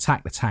 you just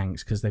attack the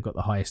tanks because they've got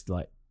the highest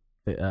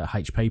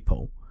HP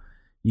pool.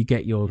 You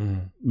get your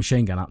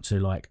machine gun up to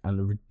like a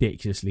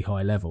ridiculously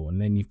high level,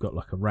 and then you've got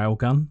like a rail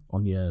gun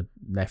on your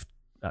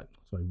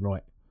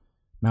right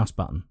mouse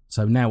button.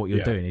 So now what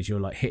you're doing is you're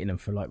like hitting them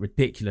for like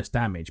ridiculous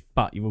damage,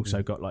 but you've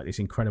also got like this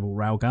incredible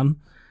rail gun,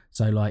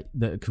 so like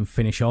that can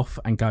finish off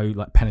and go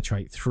like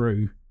penetrate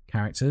through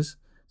characters.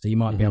 So you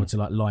might be able to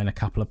like line a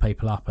couple of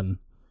people up and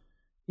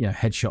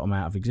headshot them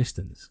out of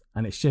existence,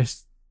 and it's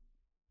just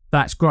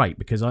that's great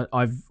because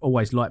I've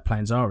always liked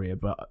playing Zarya,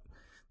 but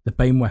the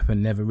beam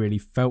weapon never really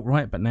felt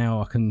right. But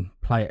now I can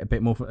play it a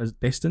bit more at a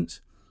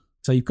distance.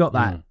 So you've got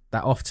that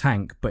off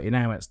tank, but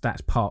now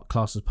that's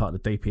classed as part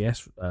of the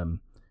DPS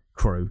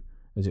crew,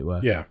 as it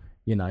were. Yeah.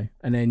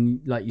 And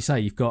then like you say,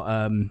 you've got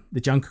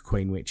the Junker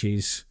Queen, which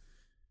is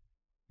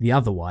the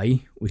other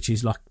way, which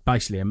is like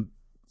basically a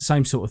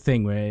same sort of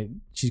thing where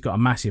she's got a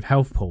massive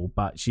health pool,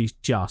 but she's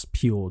just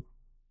pure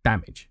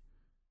damage.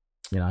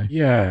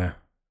 Yeah.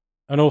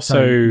 And also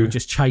so you're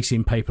just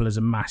chasing people as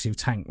a massive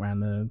tank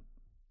around the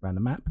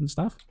map and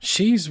stuff.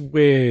 She's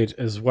weird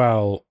as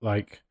well.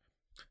 Like,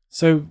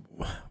 so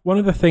one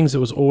of the things that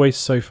was always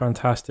so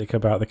fantastic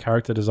about the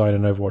character design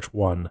in Overwatch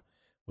 1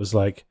 was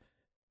like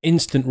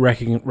instant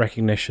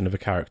recognition of a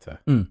character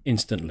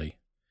instantly.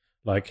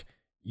 Like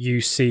you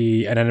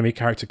see an enemy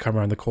character come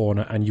around the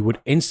corner and you would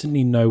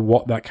instantly know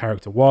what that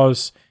character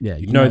was. Yeah,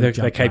 you know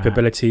their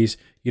capabilities.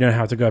 You know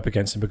how to go up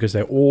against them because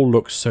they all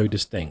look so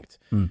distinct.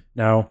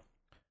 Now,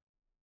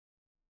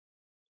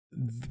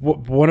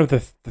 one of the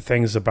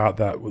things about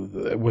that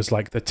was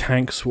like the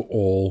tanks were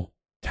all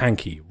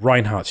tanky.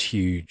 Reinhardt's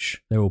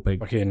huge. They're all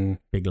big, fucking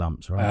big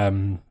lumps,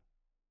 right?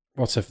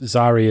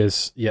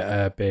 Zarya's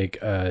big.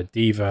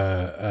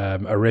 Diva,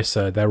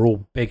 Orisa, they're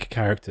all big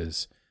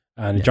characters.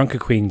 And Junker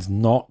Queen's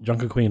not.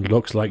 Junker Queen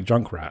looks like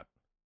Junkrat.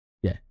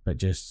 Yeah, but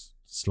just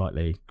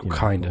slightly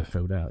kind of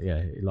filled out.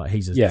 Yeah, like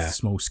he's a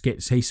small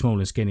he's small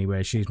and skinny,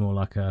 where she's more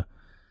like a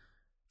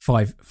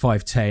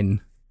 5'10"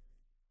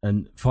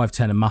 and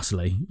 5'10" and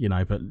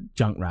muscly, but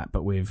Junkrat,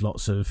 but with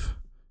lots of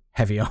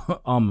heavy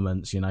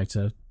armaments,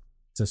 to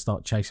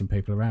start chasing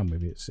people around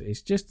with.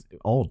 It's just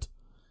odd,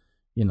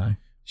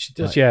 She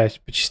does,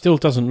 but she still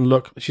doesn't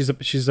look.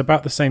 She's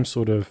about the same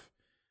sort of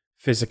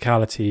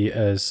physicality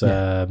as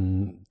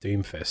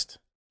Doomfist.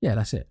 Yeah,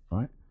 that's it,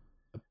 right?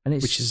 And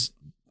it's which is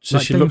so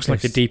like she Doomfist, looks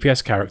like a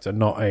DPS character,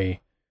 not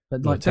a.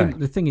 But not like a tank.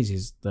 the thing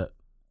is that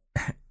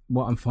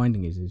what I'm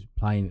finding is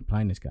playing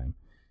this game,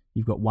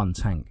 you've got one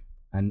tank,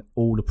 and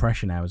all the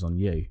pressure now is on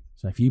you.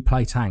 So if you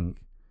play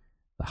tank,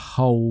 the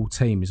whole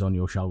team is on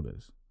your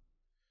shoulders,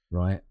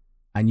 right?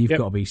 And you've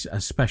got to be a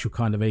special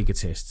kind of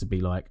egotist to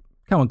be like,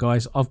 come on,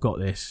 guys, I've got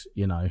this,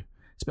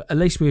 But at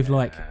least with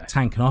like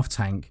tank and off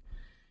tank,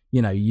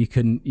 you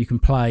can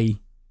play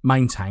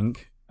main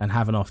tank and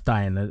have an off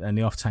day, and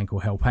the off tank will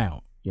help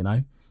out.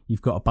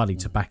 You've got a buddy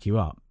to back you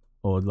up,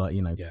 or like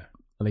at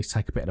least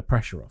take a bit of the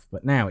pressure off.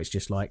 But now it's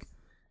just like,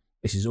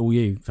 this is all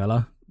you,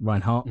 fella,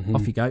 Reinhardt.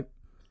 Off you go.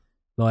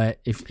 Like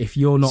if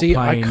you're not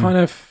playing,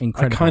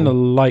 I kind of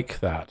like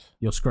that.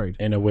 You're screwed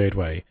in a weird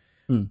way.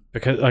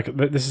 Because like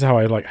this is how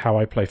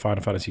I play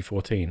Final Fantasy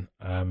 14.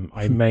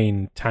 I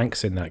main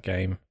tanks in that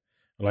game.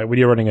 Like when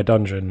you're running a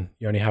dungeon,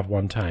 you only have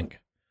one tank.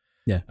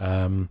 Yeah.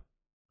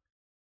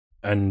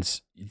 And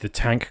the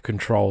tank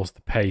controls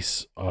the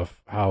pace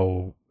of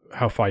how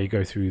how far you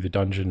go through the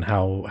dungeon,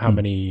 how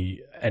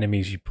many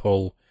enemies you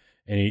pull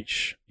in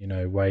each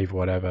wave, or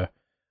whatever.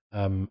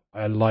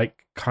 I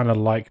kind of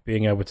like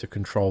being able to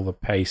control the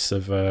pace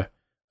of a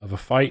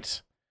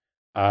fight.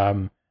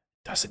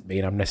 Doesn't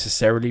mean I'm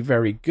necessarily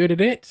very good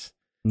at it.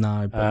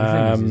 No, but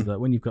the thing is that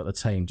when you've got the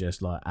team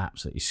just like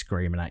absolutely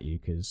screaming at you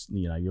because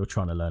you're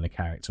trying to learn a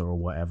character or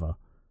whatever,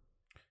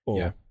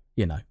 or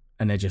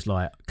and they're just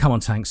like, "Come on,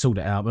 tank, sort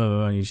it out."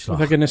 And you're just like,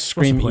 they're going to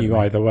scream at you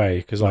either way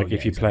because, if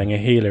if you're playing a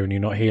healer and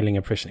you're not healing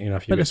efficiently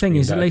enough, but the thing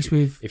is, at least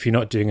if you're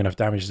not doing enough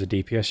damage as a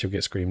DPS, you'll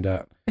get screamed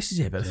at. This is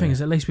it. But the thing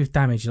is, at least with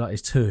damage, like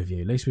there's two of you.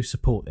 At least with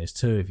support, there's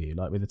two of you.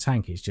 Like with the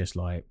tank, it's just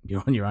like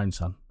you're on your own,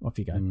 son. Off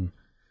you go.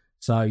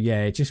 So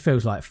yeah, it just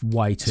feels like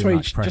way too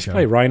much pressure. Just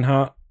play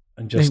Reinhardt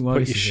and just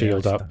put your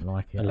shield up and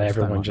let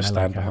everyone just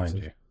stand behind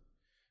you.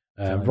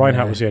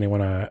 Reinhardt was the only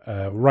one.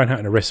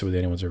 Reinhardt and Orisa were the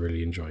only ones I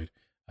really enjoyed.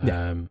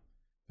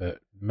 But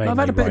I've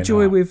had a bit of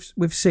joy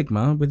with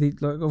Sigma,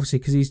 obviously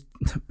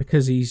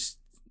because he's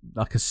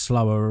like a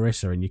slower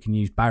Orisa, and you can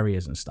use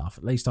barriers and stuff.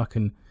 At least I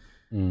can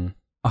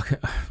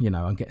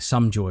get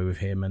some joy with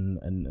him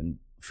and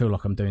feel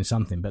like I'm doing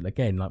something. But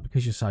again, like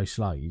because you're so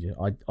slow,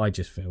 I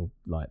just feel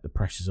like the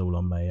pressure's all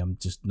on me. I'm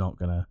just not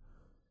gonna,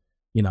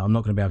 I'm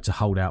not gonna be able to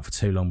hold out for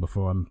too long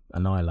before I'm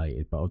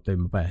annihilated. But I'll do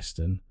my best.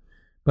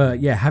 But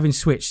having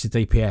switched to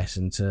DPS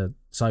and to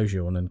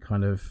Sojourn and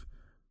kind of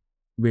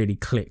really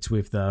clicked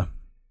with that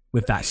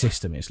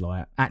system, it's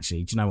like,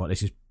 actually, do you know what?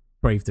 This has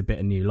breathed a bit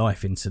of new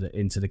life into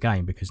the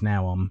game, because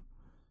now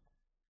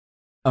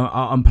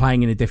I'm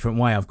playing in a different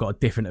way. I've got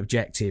different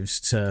objectives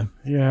to.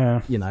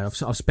 Yeah.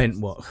 I've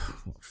spent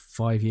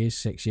 5 years,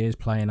 6 years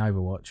playing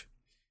Overwatch.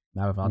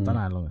 Now I don't know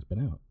how long it's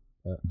been out.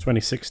 But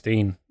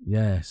 2016.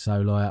 Yeah.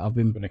 So I've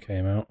been when it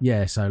came out.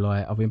 Yeah. So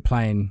I've been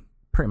playing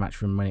pretty much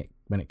from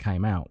when it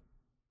came out,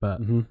 but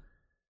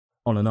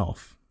on and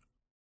off.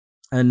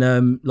 And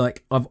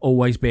I've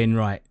always been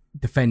right.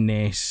 Defend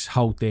this,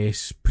 hold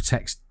this,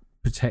 protect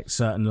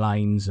certain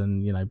lanes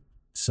and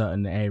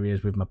certain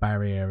areas with my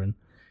barrier, and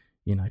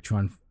try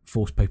and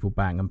force people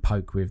back and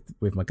poke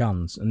with my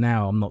guns. And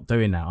now I'm not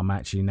doing that. I'm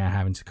actually now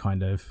having to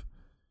kind of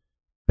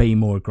be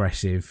more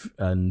aggressive,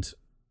 and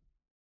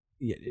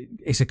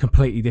it's a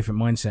completely different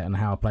mindset on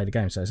how I play the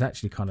game. So it's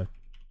actually kind of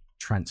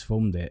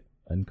transformed it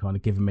and kind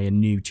of given me a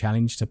new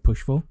challenge to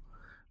push for,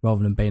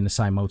 rather than being the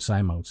same old. So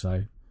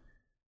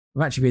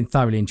I've actually been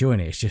thoroughly enjoying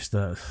it. It's just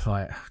that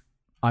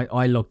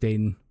I logged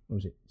in, what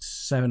was it,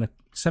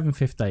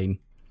 7:15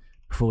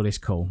 before this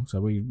call.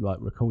 So we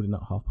recording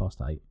at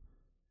 8:30.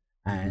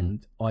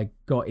 And I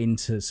got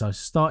into, so I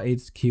started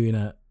queuing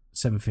at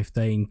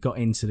 7:15, got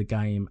into the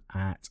game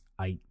at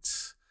 8. I think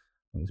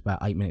it was about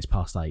 8 minutes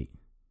past 8.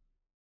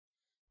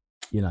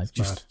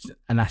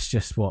 And that's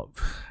just what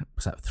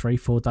was that,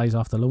 3-4 days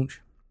after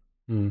launch?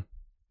 And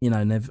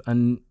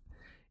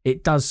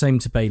it does seem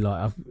to be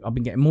like I've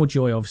been getting more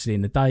joy obviously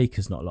in the day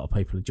because not a lot of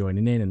people are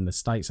joining in and the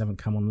states haven't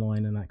come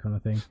online and that kind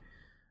of thing.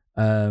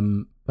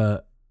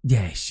 But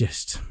yeah, it's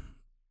just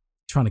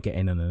trying to get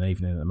in an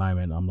evening at the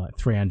moment. I'm like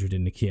 300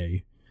 in the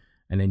queue,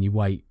 and then you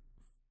wait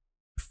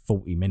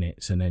 40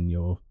 minutes and then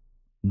you're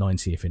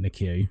 90th in the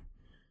queue.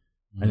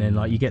 And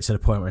then you get to the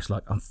point where it's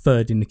like I'm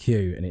third in the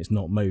queue and it's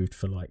not moved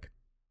for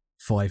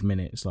 5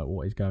 minutes. Like,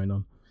 what is going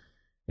on?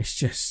 It's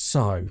just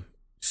so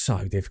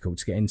difficult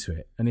to get into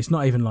it. And it's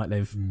not even like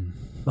they've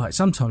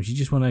sometimes you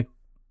just want to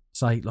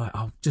say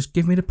oh, just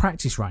give me the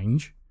practice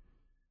range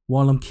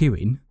while I'm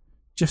queuing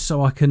just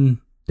so I can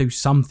do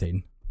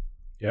something.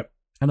 Yep.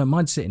 I don't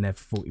mind sitting there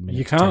for 40 minutes.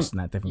 You can't testing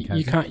that different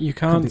character.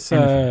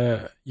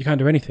 You can't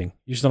do anything.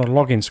 You're just on a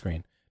login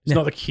screen. It's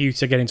not the queue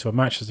to get into a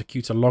match, it's the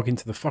queue to log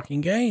into the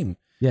fucking game.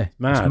 Yeah. It's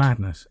mad. It's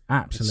madness.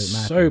 Absolute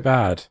madness. So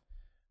bad.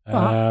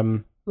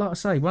 Like I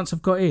say, once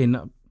I've got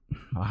in,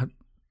 I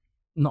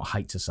not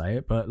hate to say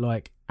it, but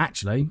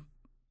actually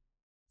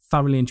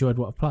thoroughly enjoyed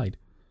what I've played.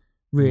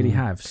 Really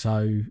have.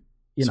 So,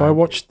 So I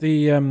watched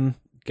the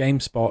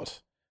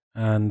GameSpot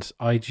and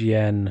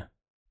IGN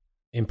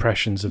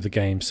impressions of the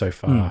game so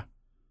far.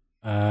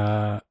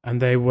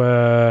 And they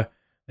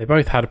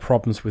both had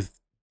problems with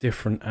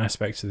different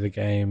aspects of the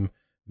game,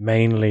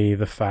 mainly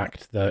the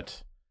fact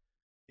that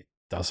it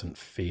doesn't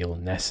feel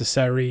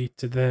necessary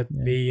to there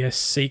be a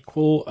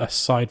sequel,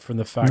 aside from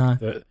the fact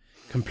that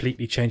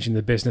completely changing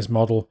the business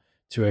model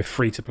to a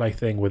free-to-play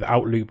thing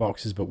without loot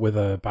boxes, but with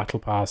a battle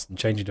pass, and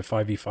changing to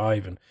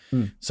 5v5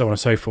 and so on and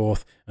so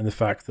forth. And the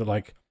fact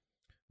that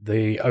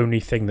the only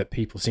thing that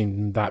people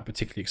seem that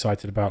particularly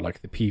excited about,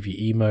 the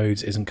PvE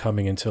modes, isn't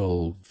coming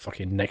until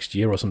fucking next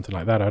year or something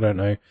like that. I don't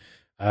know.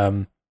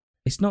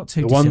 It's not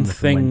too dissimilar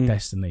from when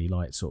Destiny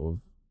sort of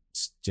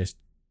just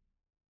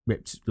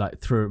ripped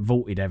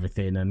vaulted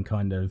everything and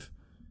kind of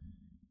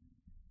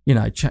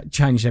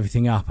changed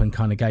everything up and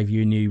kind of gave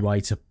you a new way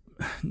to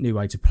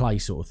play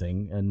sort of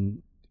thing,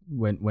 and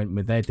went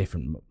with their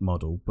different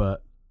model.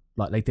 But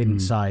they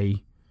didn't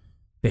say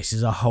this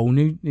is a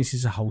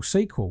whole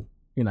sequel.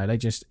 They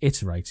just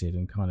iterated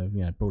and kind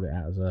of brought it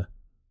out as a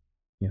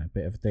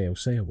bit of a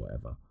DLC or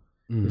whatever.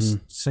 It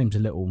seems a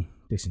little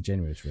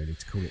disingenuous, really,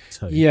 to call it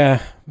 2.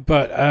 Yeah,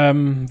 but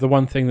the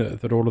one thing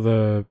that all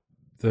of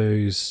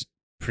those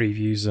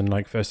previews and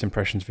like first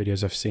impressions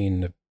videos I've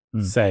seen have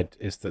said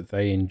is that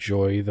they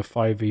enjoy the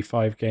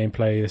 5v5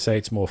 gameplay. They say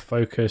it's more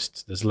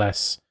focused. There's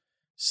less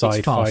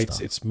side fights.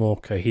 It's more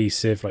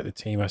cohesive. Like the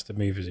team has to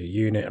move as a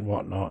unit and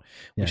whatnot,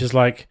 which is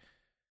like,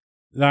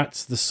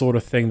 that's the sort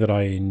of thing that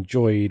I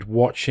enjoyed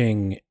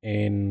watching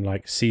in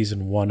like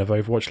season 1 of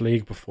Overwatch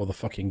League before the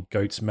fucking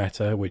GOATS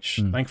meta, which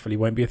thankfully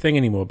won't be a thing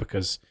anymore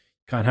because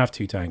you can't have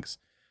 2 tanks.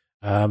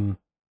 I'm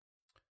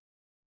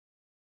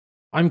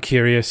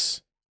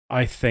curious.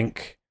 I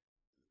think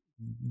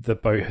the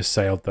boat has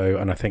sailed though,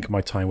 and I think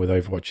my time with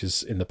Overwatch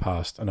is in the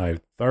past, and I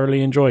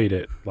thoroughly enjoyed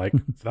it. Like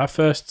that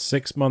first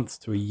 6 months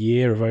to a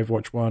year of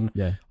Overwatch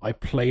 1, I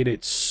played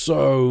it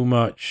so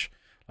much.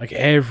 Like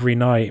every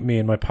night, me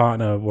and my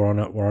partner were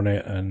on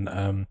it, and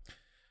my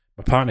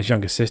partner's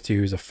younger sister,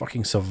 who's a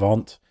fucking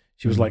savant,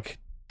 she was like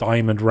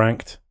diamond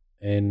ranked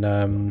in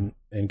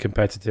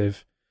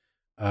competitive,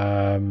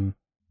 and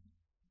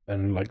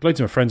like loads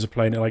of my friends were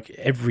playing it. Like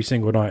every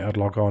single night, I'd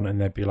log on, and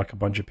there'd be like a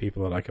bunch of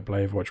people that I could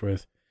play Overwatch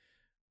with.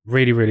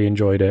 Really, really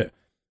enjoyed it.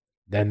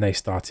 Then they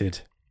started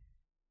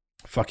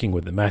fucking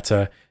with the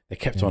meta. They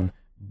kept on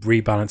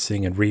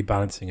rebalancing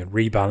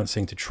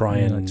to try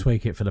and like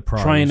tweak it for the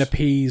pros. Try and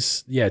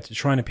appease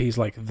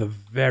like the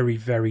very,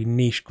 very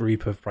niche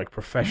group of like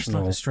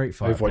professional like Street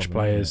Fighter Overwatch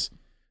players,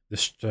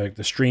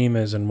 the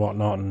streamers and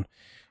whatnot. And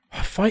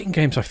fighting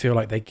games, I feel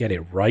like they get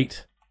it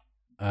right.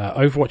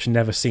 Overwatch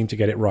never seemed to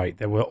get it right.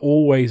 They were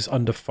always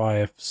under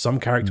fire. Some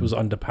character was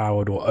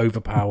underpowered or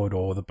overpowered,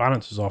 or the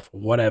balance was off,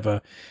 or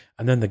whatever.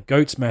 And then the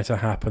GOATS meta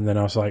happened. Then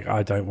I was like,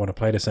 I don't want to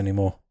play this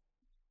anymore.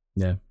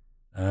 Yeah.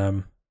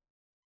 So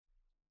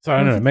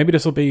I don't know. Maybe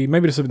this will be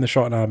the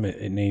shot arm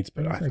it needs.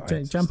 But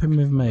jump in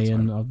with me,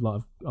 and I've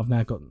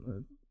now got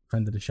a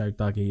friend of the show,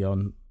 Dougie,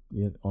 on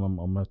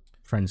my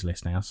friends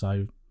list now.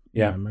 So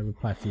yeah, maybe we'll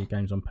play a few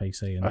games on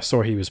PC. And I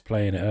saw he was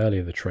playing it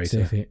earlier. The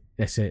traitor. See if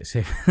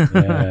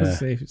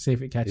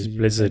it catches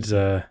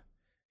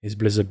his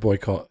Blizzard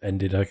boycott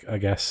ended. I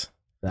guess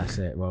that's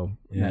it. Well,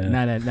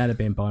 now they're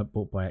being bought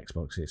by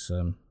Xbox. It's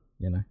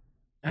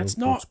That's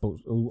all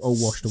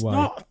washed away. It's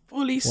not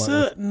fully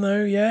certain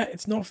though. Yeah,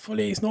 it's not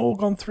all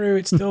gone through.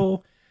 It's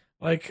still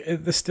like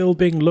they're still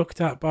being looked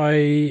at by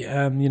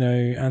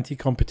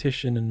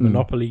anti-competition and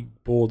monopoly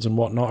boards and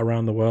whatnot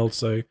around the world.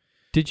 So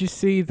did you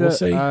see that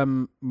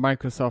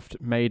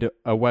Microsoft made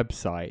a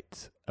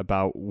website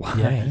about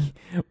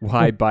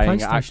why buying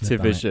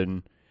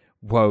Activision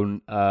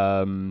won't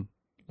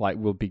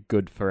will be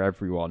good for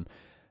everyone?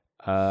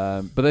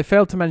 But they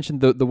failed to mention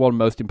the one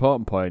most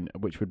important point,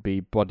 which would be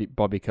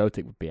Bobby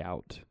Kotick would be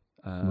out.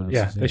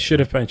 They should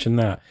have mentioned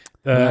that.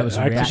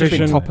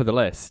 Activision top of the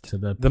list.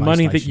 The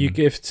money that you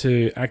give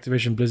to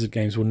Activision Blizzard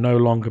games will no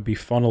longer be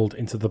funneled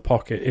into the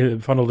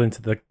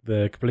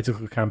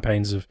political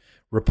campaigns of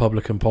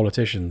Republican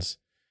politicians.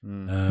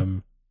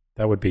 That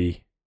would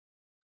be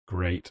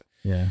great.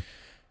 Yeah.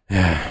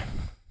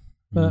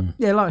 But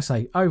like I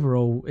say,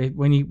 overall,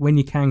 when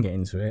you can get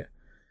into it,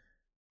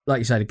 like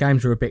you say, the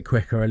games are a bit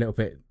quicker, a little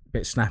bit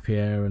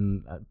snappier,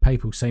 and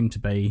people seem to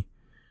be,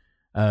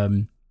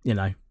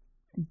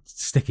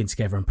 sticking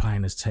together and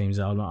playing as teams.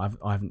 I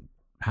haven't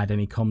had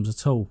any comms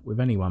at all with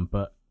anyone,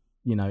 but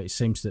it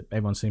seems that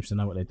everyone seems to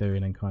know what they're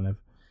doing, and kind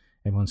of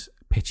everyone's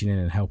pitching in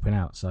and helping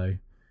out. So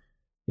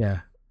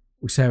yeah,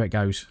 we'll see how it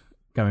goes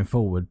going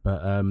forward.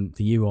 But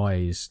the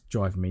UI is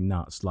driving me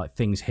nuts. Like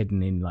things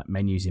hidden in like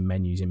menus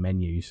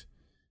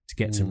to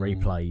get to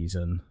replays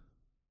and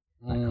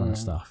that kind of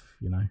stuff.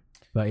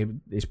 But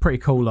it's pretty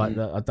cool. Like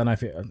I don't know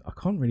if I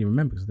can't really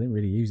remember because I didn't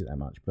really use it that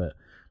much. But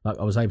like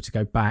I was able to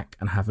go back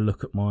and have a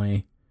look at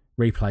my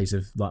replays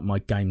of like my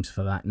games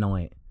for that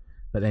night,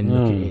 but then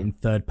look at it in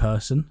third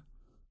person,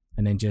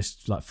 and then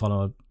just like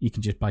follow. You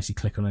can just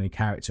basically click on any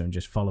character and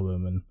just follow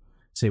them and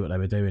see what they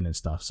were doing and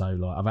stuff. So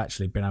like I've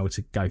actually been able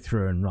to go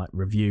through and like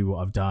review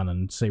what I've done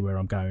and see where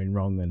I'm going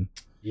wrong. And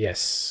yeah,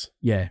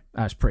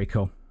 that's pretty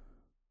cool.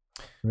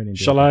 Really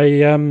shall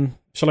I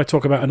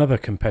talk about another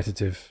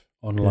competitive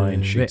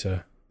online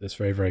shooter that's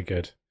very, very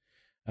good?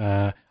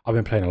 I've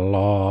been playing a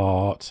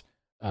lot.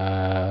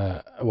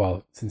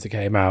 Since it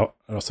came out,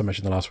 I also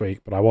mentioned the last week,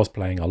 but I was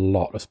playing a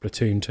lot of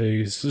Splatoon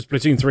 2,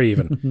 Splatoon 3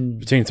 even.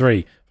 Splatoon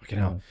 3, fucking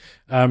hell.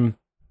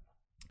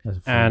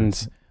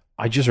 And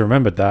I just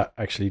remembered that,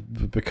 actually,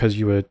 because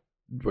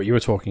what you were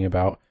talking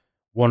about,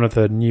 one of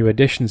the new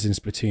additions in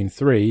Splatoon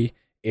 3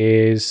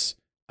 is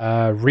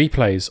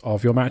replays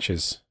of your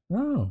matches.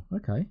 Oh,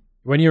 okay.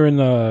 When you're do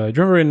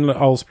you remember in the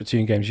old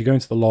Splatoon games, you go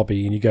into the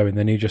lobby and you go in,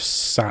 then you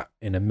just sat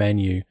in a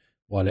menu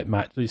while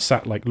you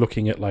sat like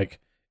looking at like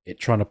it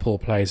trying to pull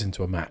players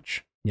into a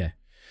match. Yeah.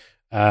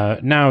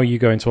 Now you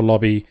go into a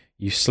lobby,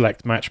 you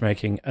select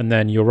matchmaking, and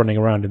then you're running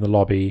around in the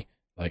lobby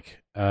like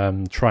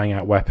trying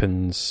out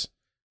weapons,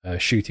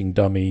 shooting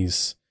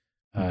dummies,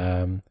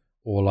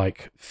 or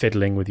like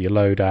fiddling with your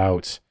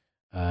loadout,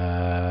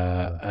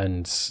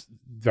 and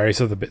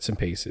various other bits and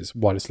pieces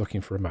while it's looking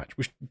for a match,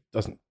 which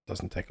doesn't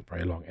take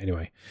very long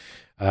anyway.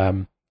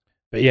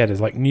 but yeah,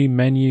 there's like new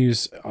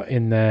menus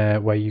in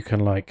there where you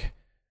can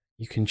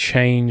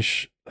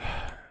change.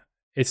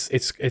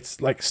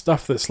 It's like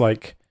stuff that's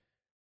like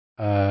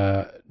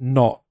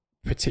not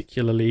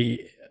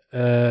particularly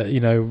what's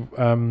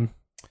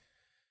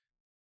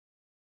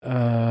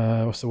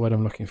the word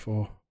I'm looking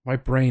for? My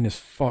brain is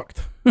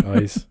fucked,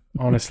 guys.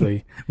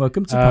 Honestly.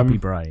 Welcome to Puppy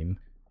Brain.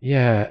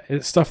 Yeah,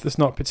 it's stuff that's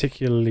not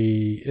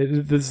particularly.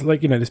 There's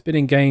like there's been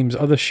in games,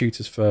 other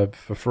shooters for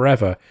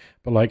forever,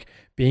 but like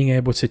being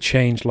able to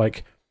change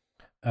like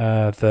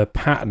the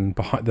pattern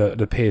behind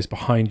that appears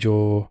behind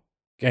your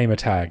gamer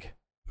tag,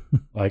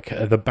 like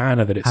the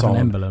banner that it's Have on,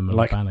 an emblem,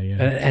 like banner, yeah.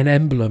 an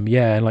emblem,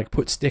 yeah, and like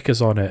put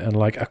stickers on it and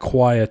like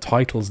acquire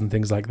titles and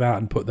things like that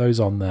and put those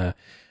on there.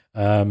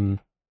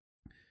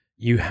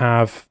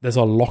 There's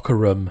a locker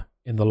room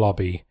in the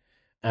lobby,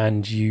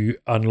 and you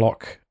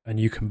unlock and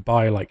you can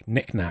buy like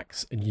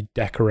knickknacks and you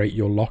decorate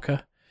your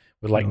locker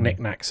with like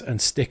knickknacks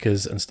and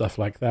stickers and stuff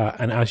like that.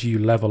 And as you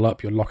level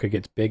up, your locker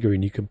gets bigger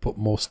and you can put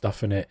more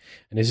stuff in it.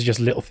 And these are just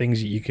little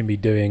things that you can be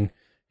doing,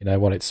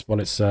 while it's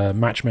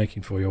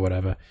matchmaking for you or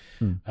whatever.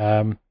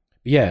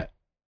 Yeah,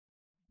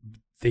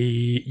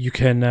 you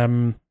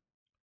can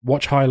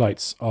watch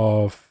highlights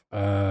of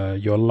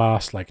your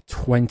last like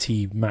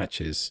 20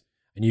 matches,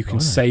 and you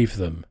can save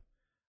them,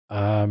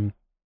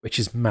 which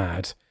is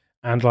mad.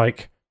 And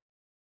like,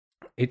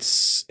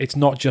 it's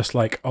not just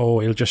like,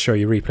 it'll just show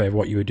you a replay of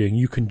what you were doing.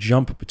 You can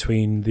jump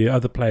between the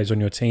other players on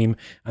your team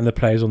and the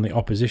players on the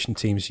opposition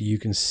team, so you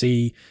can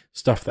see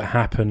stuff that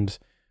happened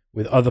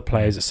with other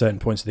players at certain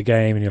points of the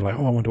game, and you're like,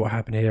 I wonder what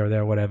happened here or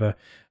there or whatever.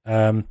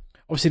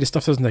 Obviously, this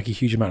stuff doesn't take a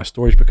huge amount of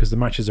storage because the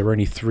matches are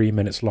only 3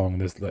 minutes long.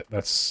 There's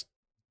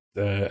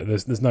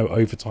no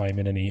overtime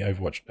in any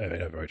Overwatch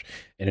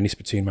in any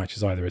Splatoon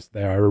matches either.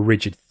 They are a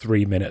rigid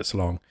 3 minutes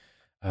long,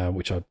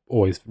 which I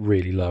always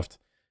really loved,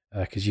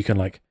 because you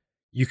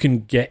can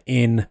get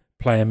in,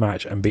 play a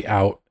match, and be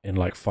out in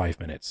like 5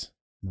 minutes,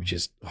 which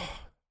is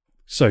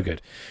so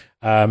good.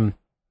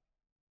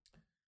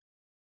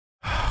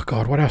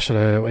 God, what else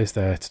is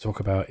there to talk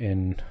about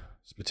in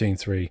Splatoon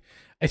 3?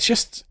 It's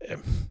just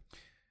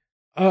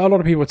a lot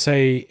of people would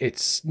say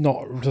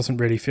doesn't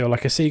really feel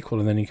like a sequel,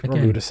 and then you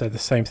probably would have said the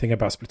same thing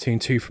about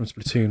Splatoon 2 from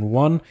Splatoon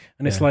 1,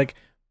 and it's like,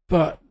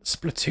 but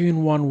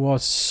Splatoon 1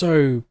 was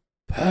so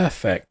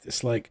perfect.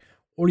 It's like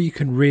all you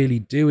can really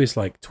do is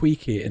like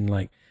tweak it and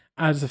like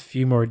add a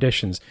few more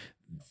additions.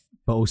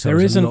 But also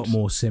it's a lot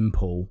more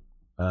simple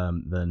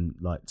than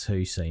like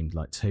 2 seemed.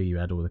 Like 2, you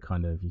had all the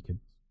kind of, you could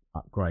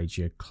upgrade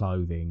your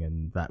clothing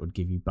and that would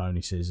give you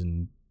bonuses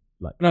and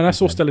like. No,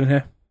 that's all still in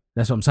here.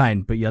 That's what I'm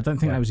saying. But yeah, I don't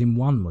think that was in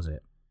 1, was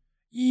it?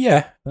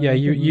 Yeah,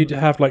 you'd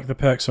have like the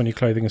perks on your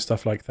clothing and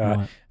stuff like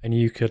that, and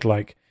you could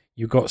like,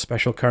 you got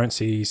special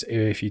currencies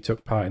if you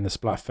took part in the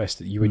Splatfest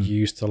that you would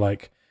use to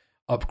like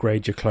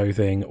upgrade your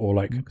clothing or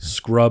like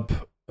scrub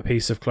a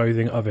piece of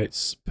clothing of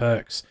its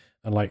perks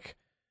and like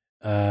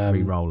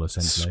re-roll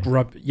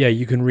essentially.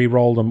 You can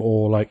re-roll them,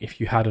 or like if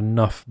you had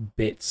enough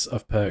bits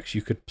of perks,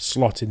 you could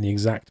slot in the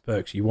exact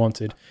perks you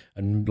wanted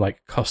and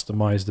like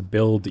customize the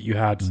build that you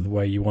had the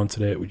way you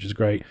wanted it, which is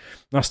great.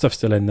 That stuff's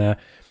still in there.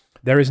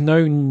 There is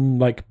no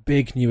like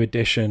big new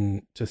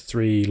addition to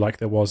 3 like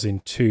there was in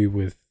 2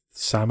 with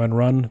Salmon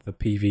Run, the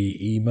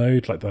PvE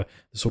mode, like the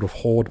sort of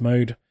horde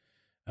mode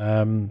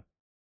that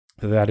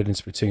they added in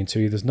Splatoon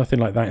 2. There's nothing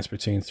like that in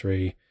Splatoon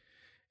 3.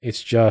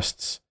 It's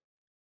just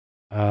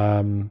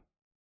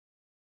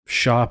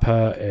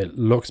sharper, it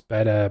looks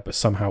better, but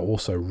somehow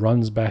also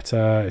runs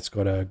better. It's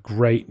got a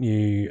great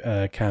new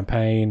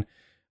campaign.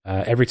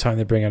 Every time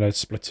they bring out a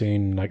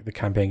Splatoon, like the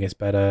campaign gets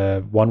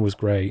better. 1 was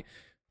great,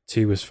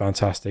 2 was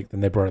fantastic.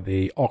 Then they brought out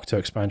the Octo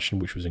expansion,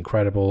 which was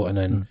incredible, and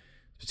then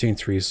Splatoon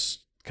 3's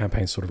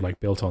campaign sort of like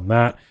built on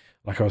that.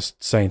 Like I was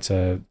saying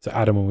to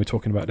Adam when we were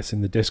talking about this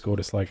in the Discord,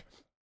 it's like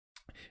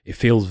it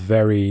feels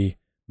very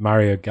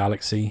Mario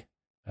Galaxy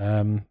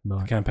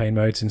campaign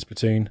modes in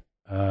Splatoon,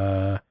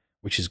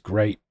 which is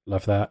great.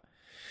 Love that.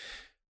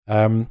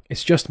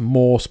 It's just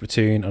more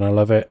Splatoon, and I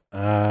love it.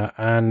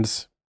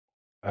 And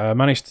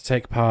managed to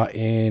take part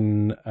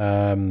in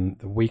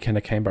the weekend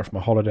I came back from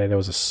a holiday. There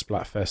was a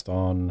Splatfest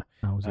on.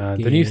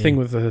 The new thing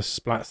with the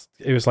Splat,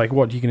 it was like,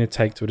 what are you going to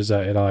take to a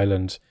deserted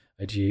island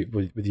with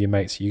your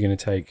mates? Are you going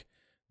to take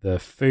the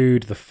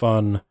food, the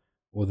fun,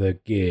 or the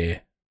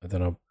gear? I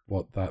don't know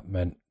what that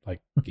meant.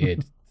 Like gear,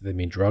 do they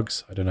mean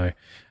drugs? I don't know.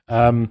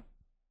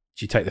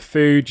 Do you take the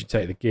food? Do you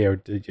take the gear, or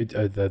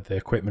the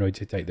equipment, or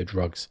do you take the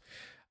drugs?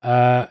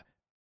 And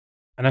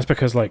that's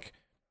because like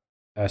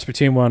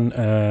Splatoon 1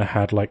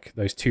 had like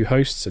those 2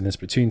 hosts, and then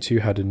Splatoon 2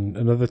 had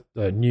another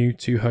new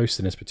 2 hosts,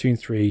 and then Splatoon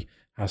 3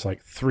 has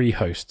like 3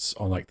 hosts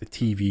on like the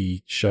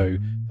TV show,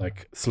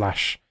 like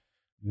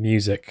 /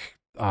 music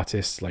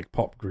artists, like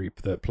pop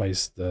group that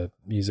plays the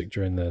music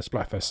during the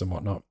Splatfest and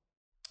whatnot.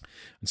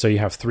 And so you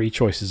have 3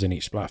 choices in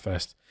each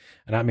Splatfest,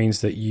 and that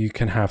means that you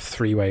can have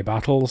 3-way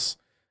battles.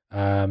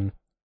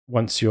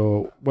 Once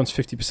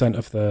 50%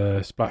 of the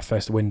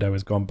Splatfest window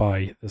has gone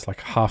by, there's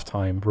like a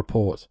halftime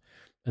report,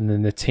 and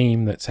then the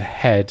team that's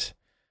ahead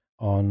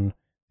on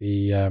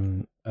the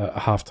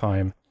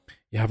halftime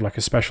you have like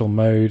a special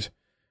mode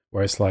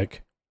where it's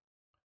like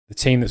the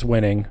team that's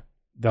winning,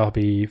 there'll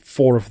be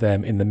 4 of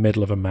them in the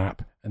middle of a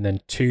map, and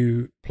then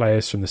 2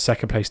 players from the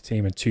second place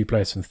team and 2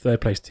 players from the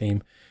third place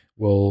team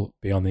will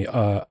be on the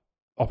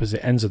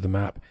opposite ends of the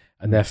map,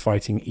 and they're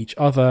fighting each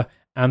other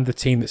and the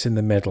team that's in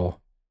the middle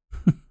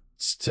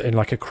in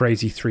like a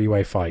crazy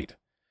 3-way fight.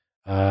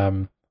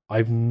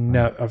 I've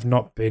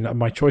not been.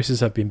 My choices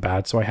have been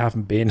bad, so I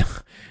haven't been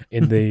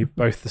in the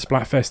both the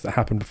Splatfest that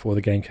happened before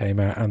the game came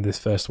out and this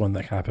first one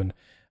that happened.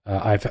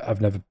 I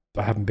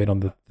haven't been on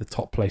the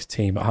top place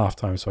team at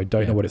halftime, so I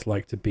don't know what it's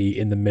like to be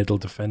in the middle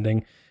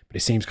defending. But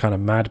it seems kind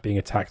of mad being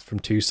attacked from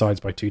 2 sides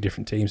by 2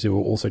 different teams who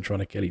are also trying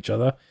to kill each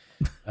other.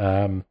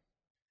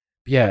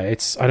 Yeah,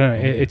 it's I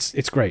don't know.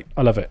 It's great.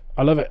 I love it.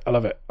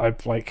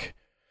 I've like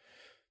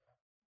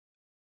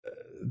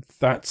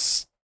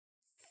that's.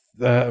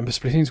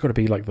 Splatoon's got to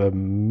be like the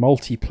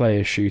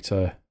multiplayer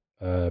shooter,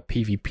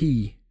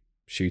 PvP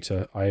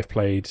shooter I have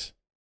played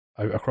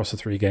across the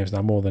 3 games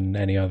now more than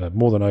any other,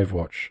 more than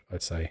Overwatch,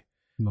 I'd say.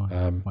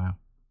 Wow.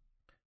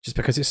 Just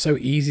because it's so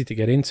easy to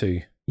get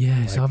into.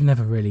 Yeah, so it's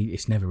never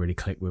really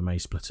clicked with me,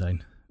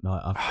 Splatoon.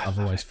 Like I've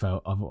always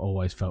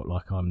felt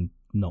like I'm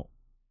not,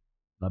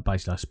 like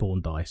basically I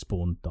spawn die.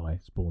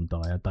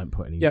 I don't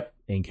put any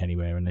ink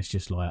anywhere, and it's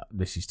just like,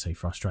 this is too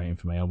frustrating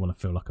for me. I want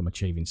to feel like I'm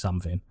achieving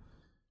something.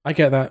 I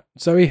get that.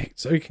 Zoe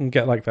can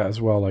get like that as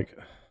well. Like,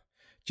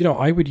 do you know,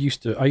 I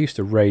used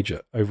to rage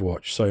at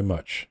Overwatch so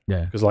much.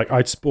 Yeah. Because like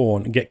I'd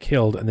spawn and get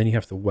killed, and then you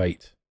have to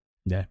wait.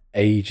 Yeah.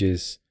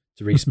 Ages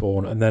to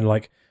respawn, and then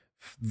like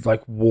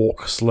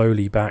walk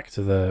slowly back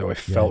to the. Or it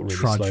felt really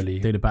slowly.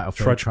 Do the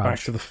battlefield. Trudge back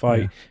to the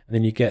fight, and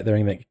then you get there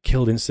and get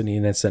killed instantly,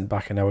 and then sent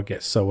back, and I would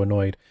get so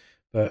annoyed.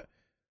 But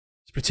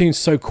Splatoon's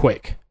so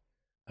quick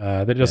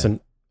that it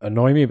doesn't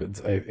annoy me,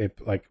 but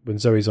it like when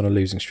Zoe's on a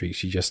losing streak,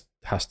 she just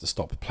has to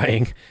stop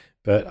playing.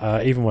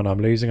 But even when I'm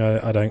losing,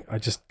 I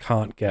just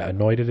can't get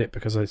annoyed at it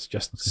because it's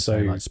just so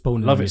like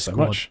spawning love in it your so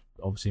squad much.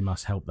 Obviously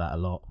must help that a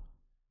lot.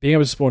 Being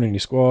able to spawn in your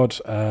squad,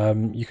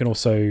 you can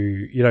also,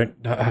 you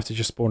don't have to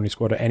just spawn in your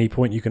squad at any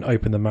point. You can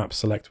open the map,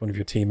 select one of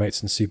your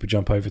teammates, and super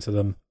jump over to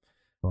them.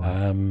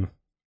 Wow.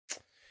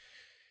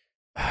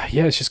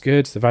 Yeah, it's just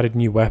good. They've added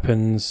new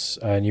weapons,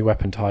 new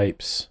weapon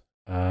types.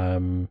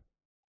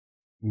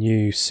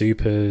 New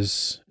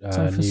supers,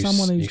 so for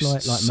someone who's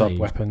like sub me,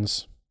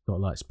 weapons,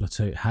 got like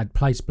Splatoon, had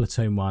played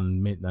Splatoon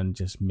 1 and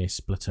just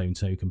missed Splatoon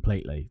 2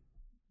 completely,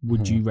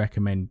 would you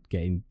recommend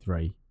getting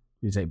 3?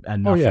 Is it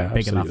enough,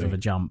 big enough of a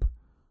jump?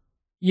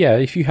 Yeah,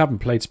 if you haven't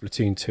played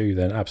Splatoon 2,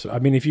 then absolutely.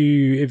 I mean, if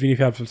you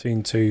have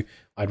Splatoon 2,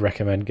 I'd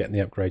recommend getting the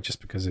upgrade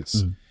just because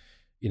it's,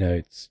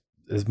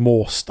 there's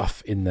more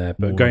stuff in there.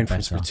 But going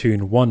from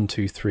Splatoon 1,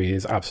 2, 3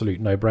 is absolute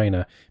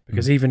no-brainer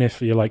because even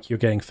if you're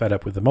getting fed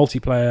up with the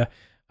multiplayer,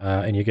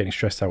 and you're getting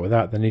stressed out with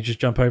that, then you just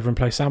jump over and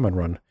play Salmon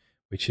Run,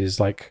 which is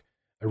like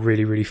a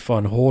really, really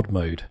fun horde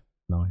mode.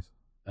 Nice.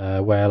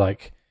 Where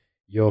like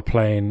you're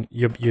playing,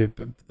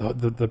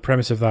 the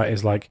premise of that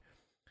is like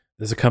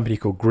there's a company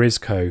called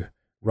Grizzco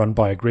run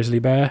by a grizzly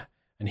bear,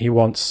 and he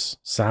wants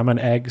salmon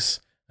eggs,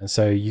 and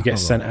so you get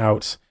sent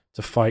out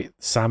to fight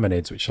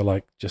salmonids, which are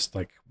like just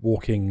like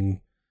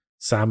walking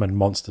salmon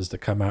monsters that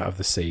come out of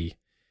the sea,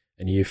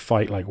 and you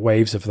fight like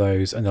waves of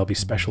those, and there'll be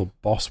special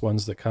boss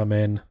ones that come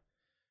in.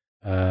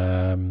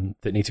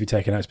 That need to be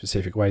taken out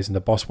specific ways, and the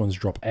boss ones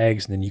drop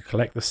eggs, and then you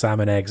collect the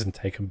salmon eggs and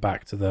take them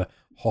back to the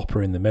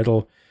hopper in the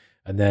middle,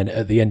 and then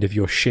at the end of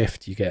your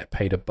shift you get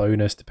paid a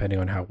bonus depending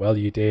on how well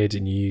you did,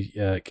 and you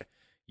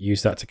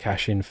use that to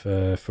cash in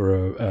for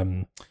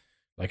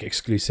like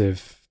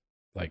exclusive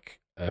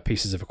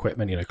pieces of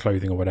equipment,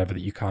 clothing or whatever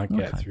that you can't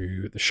get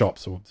through the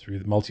shops or through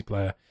the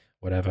multiplayer,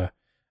 whatever.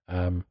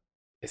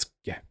 It's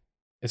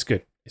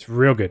good. It's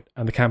real good,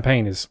 and the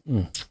campaign is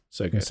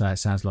so good. So it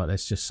sounds like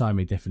there's just so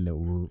many different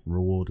little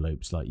reward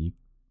loops. Like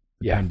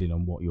depending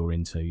on what you're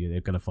into,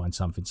 they're going to find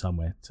something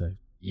somewhere to.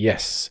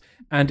 Yes,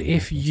 and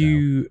if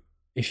you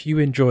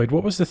enjoyed,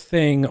 what was the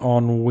thing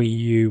on Wii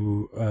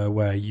U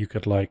where you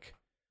could like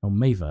on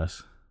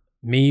Miiverse?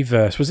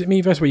 Miiverse, was it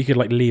Miiverse where you could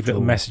like leave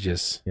little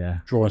messages,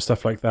 draw and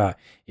stuff like that?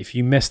 If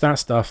you missed that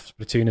stuff,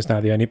 Splatoon is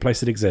now the only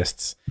place it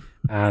exists,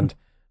 and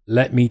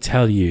let me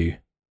tell you.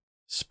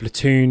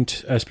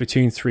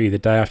 Splatoon 3, the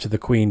day after the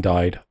Queen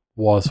died,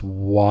 was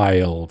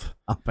wild.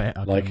 I bet,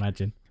 I can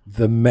imagine.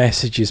 The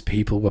messages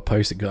people were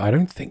posting, I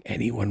don't think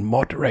anyone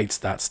moderates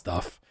that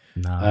stuff.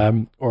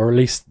 No. Or at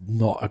least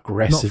not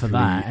aggressively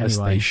as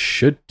they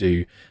should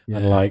do. Yeah.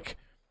 And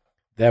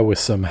there were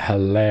some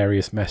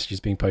hilarious messages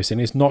being posted.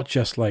 And it's not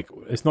just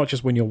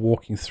when you're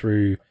walking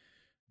through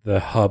the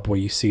hub where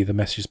you see the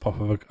messages pop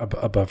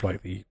up above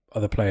like the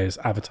other players'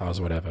 avatars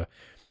or whatever.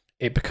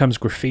 It becomes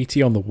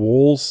graffiti on the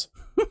walls.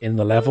 In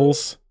the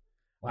levels.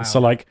 Wow.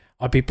 So I'd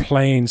be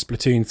playing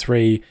Splatoon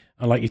 3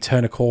 and you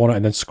turn a corner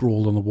and then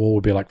scrawled on the wall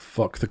would be like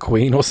fuck the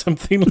Queen or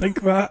something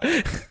like that.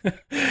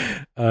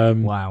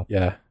 Wow.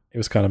 Yeah, it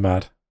was kind of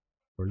mad.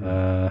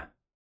 Brilliant.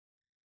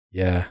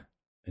 Yeah,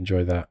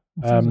 enjoy that.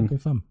 Sounds like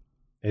good fun.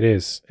 It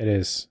is.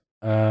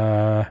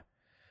 I've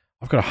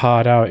got a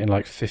hard out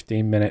in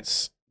 15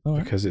 minutes All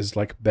right. because it's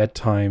like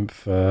bedtime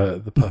for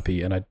the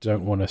puppy, and I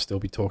don't want to still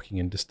be talking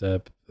and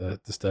disturb her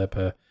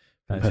from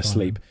That's her fine.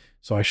 sleep.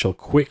 So I shall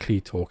quickly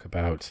talk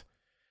about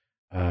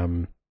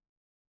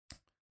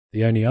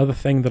the only other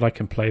thing that I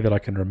can play that I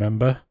can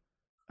remember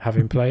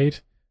having played,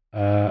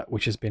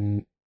 which has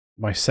been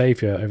my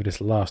savior over this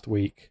last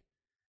week,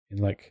 in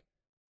like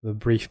the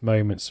brief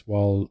moments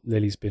while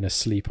Lily's been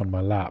asleep on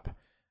my lap.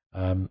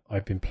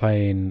 I've been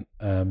playing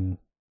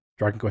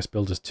Dragon Quest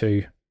Builders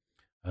 2.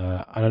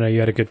 I don't know, you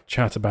had a good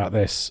chat about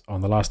this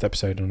on the last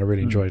episode, and I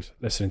really enjoyed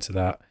listening to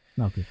that.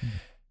 No, good.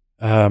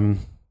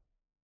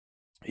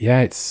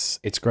 Yeah, it's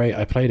great.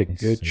 I played a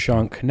It's good super.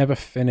 chunk. Never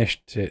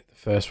finished it, the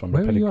first one, but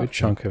Where played were a you good up to?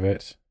 chunk of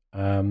it.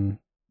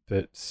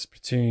 But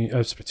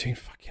Splatoon,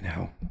 fucking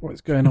hell. What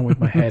is going on with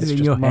my head? It's in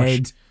just your mush.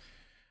 head.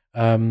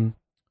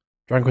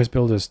 Dragon Quest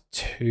Builders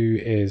 2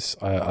 is,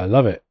 I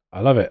love it.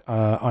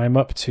 I'm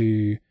up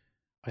to,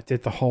 I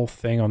did the whole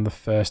thing on the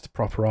first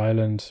proper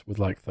island with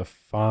like the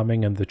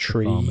farming and the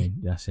tree. Farming,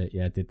 that's it.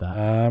 Yeah, I did that.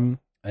 And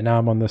now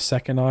I'm on the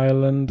second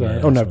island. Yeah, Oh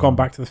no, that's I've gone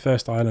right. back to the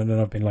first island, and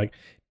I've been like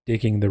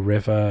digging the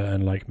river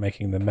and like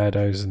making the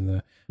meadows and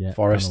the Yeah,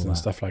 forest done all and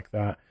that. stuff like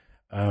that.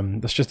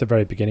 That's just the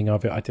very beginning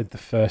of it. I did the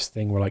first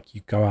thing where like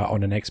you go out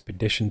on an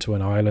expedition to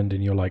an island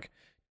and you're like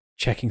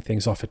checking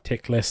things off a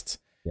tick list.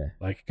 Yeah.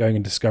 Like going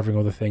and discovering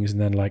all the things, and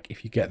then like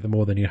if you get them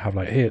all, then you have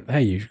like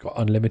hey, you've got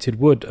unlimited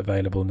wood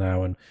available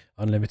now and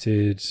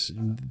unlimited this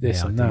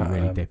Yeah, and I that.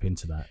 didn't really dip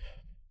into that.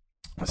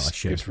 But I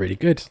should. It's really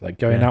good. Like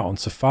going Yeah. out on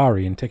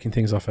safari and ticking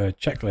things off a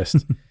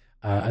checklist.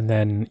 And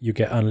then you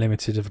get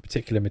unlimited of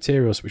particular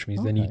materials, which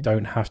means then you Okay.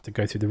 don't have to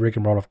go through the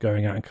rigmarole of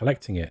going out and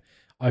collecting it.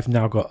 I've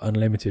now got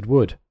unlimited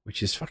wood,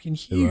 which is fucking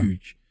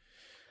huge.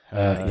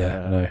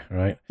 Yeah, I know,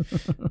 right?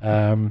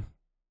 And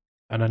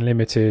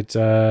unlimited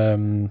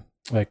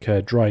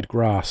dried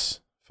grass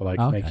for like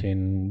Okay.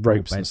 making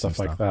ropes and beds stuff and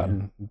like stuff, that, yeah.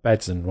 and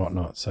beds and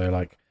whatnot. So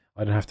like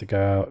I don't have to go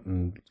out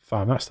and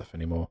farm that stuff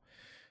anymore.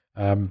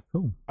 Cool.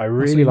 I so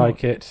really you're not-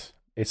 like it.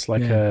 It's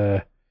like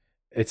Yeah.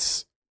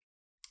 it's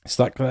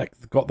like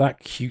got that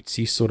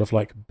cutesy sort of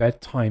like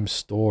bedtime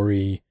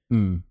story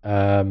Yeah,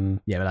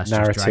 but that's just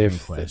narrative Dragon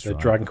Quest, that the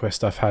right? Dragon Quest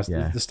stuff has.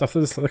 Yeah. The stuff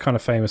that they're kind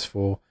of famous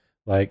for.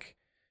 Like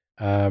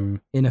I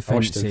watched a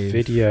Inoffensive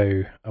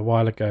video a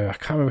while ago. I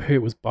can't remember who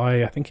it was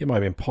by. I think it might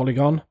have been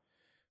Polygon,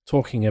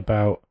 talking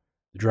about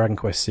the Dragon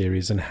Quest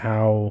series and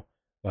how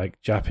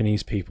like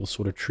Japanese people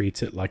sort of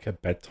treat it like a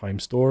bedtime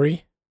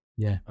story.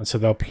 Yeah. And so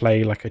they'll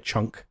play like a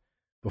chunk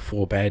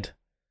before bed.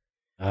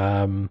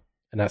 And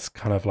that's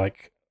kind of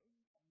like,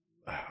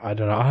 I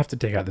don't know. I'll have to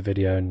dig out the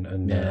video and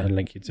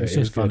link you to It's it. It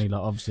was just funny, good.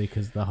 like obviously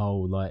because the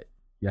whole like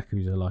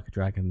Yakuza Like a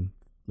Dragon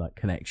like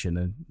connection,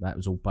 and that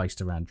was all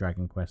based around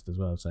Dragon Quest as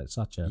well. So it's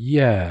such a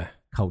Yeah.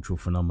 cultural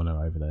phenomenon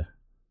over there.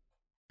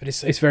 But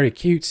it's very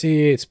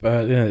cutesy. It's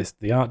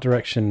the art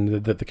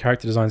direction, the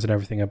character designs and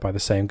everything are by the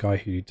same guy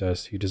who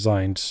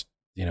designed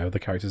the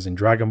characters in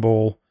Dragon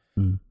Ball.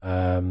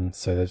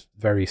 So there's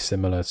very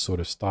similar sort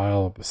of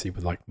style, obviously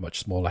with like much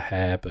smaller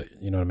hair, but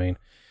you know what I mean.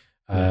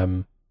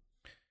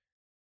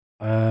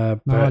 But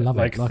I love it,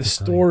 like like the I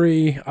say.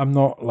 story, I'm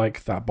not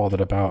like that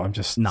bothered about. I'm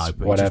just No,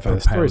 but whatever. It The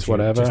just story's propels you,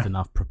 whatever. just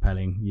enough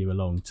propelling you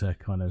along to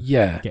kind of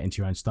Yeah, get into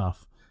your own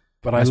stuff.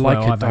 but That's I where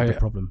like I've had the it.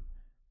 problem.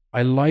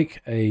 I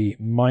like a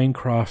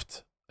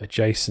Minecraft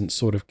adjacent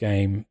sort of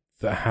game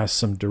that has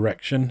some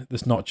direction.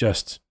 That's not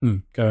just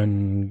go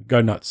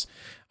nuts.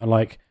 And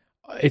like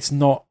it's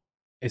probably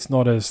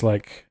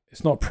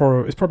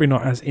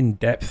not as in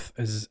depth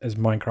as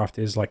Minecraft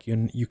is. Like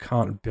you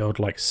can't build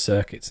like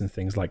circuits and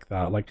things like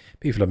that. Like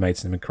people have made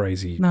some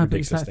crazy No, but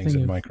it's ridiculous that things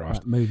thing in of Minecraft.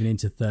 like, moving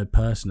into third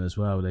person as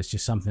well. There's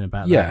just something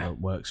about Yeah.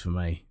 that works for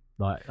me.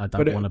 Like I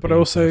But don't want to be but in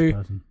also- first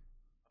person.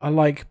 I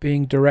like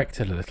being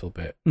directed a little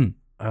bit. Mm.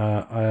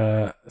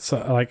 So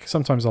like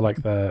sometimes I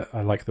like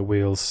the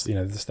wheels,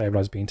 the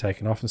stabilizer being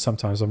taken off, and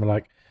sometimes I'm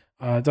like,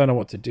 I don't know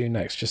what to do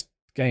next. Just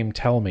game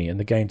tell me, and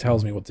the game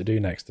tells me what to do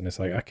next, and it's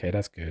like, okay,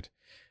 that's good.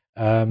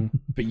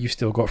 But you've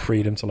still got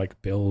freedom to like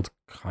build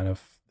kind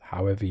of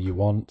however you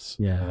want.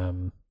 Yeah.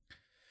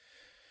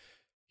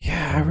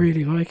 I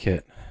really like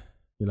it.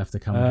 You'll have to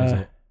come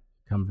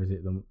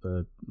visit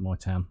my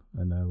town,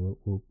 and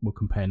we'll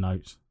compare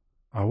notes.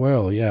 I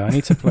will. Yeah, I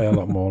need to play a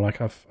lot more.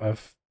 Like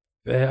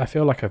I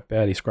feel like I've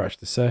barely scratched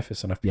the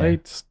surface, and I've Yeah.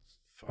 played,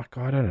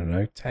 I don't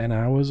know, 10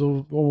 hours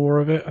or more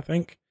of it, I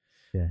think.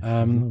 Yeah.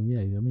 Yeah. I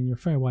mean, you're a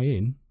fair way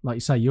in. Like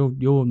you say,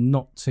 you're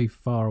not too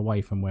far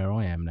away from where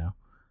I am now.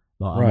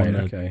 Like I'm Right, on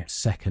the okay.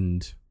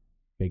 second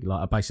big.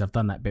 Like basically, I've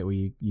done that bit where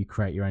you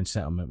create your own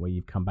settlement, where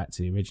you've come back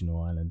to the original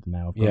island, and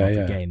now I've gone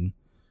off again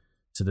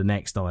to the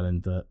next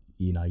island that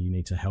you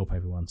need to help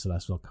everyone. So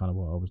that's kind of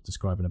what I was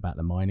describing about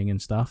the mining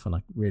and stuff. And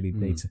I really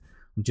need to.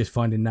 I'm just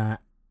finding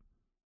that.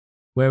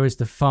 Whereas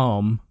the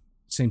farm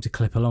seemed to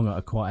clip along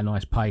at quite a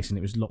nice pace, and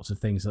it was lots of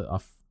things that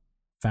I've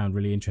found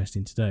really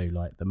interesting to do.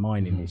 Like the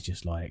mining is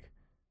just like,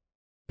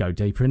 go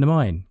deeper in the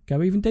mine,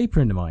 go even deeper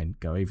in the mine,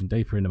 go even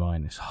deeper in the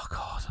mine. It's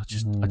I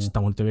just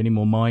don't want to do any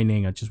more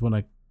mining. I just want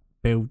to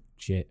build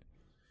shit.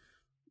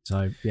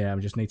 So yeah, I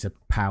just need to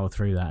power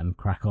through that and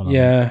crack on.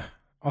 Yeah,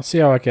 I'll see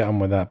how I get on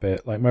with that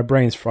bit. Like my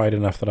brain's fried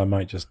enough that I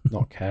might just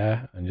not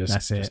care and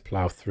That's it. just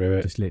plow through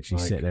it. Just literally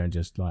like- sit there and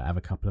just like have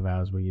a couple of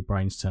hours where your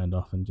brain's turned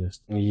off and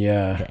just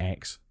Yeah, hit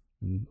X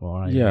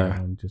or A, Yeah.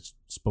 and just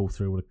spool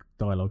through all the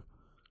dialogue.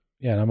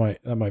 yeah,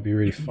 that might be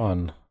really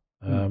fun.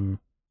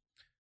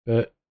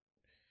 But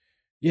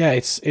yeah,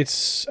 it's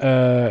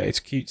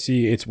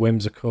cutesy, it's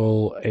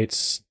whimsical.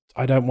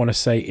 I don't want to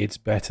say it's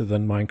better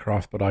than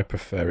Minecraft, but I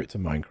prefer it to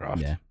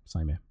Minecraft. Yeah,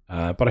 same here.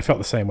 But I felt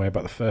the same way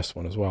about the first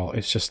one as well.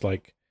 It's just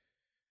like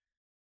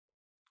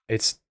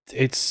it's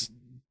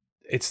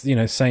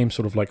same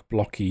sort of like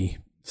blocky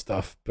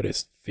stuff, but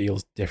it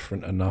feels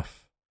different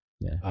enough.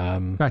 Yeah,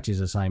 scratches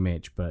the same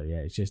itch, but yeah,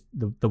 it's just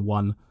the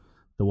one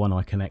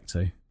I connect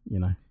to.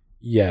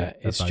 Yeah,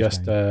 it's those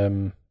just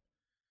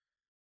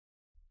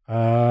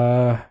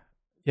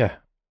yeah,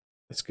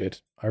 it's good.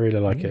 I really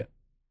like it.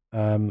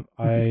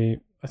 I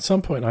at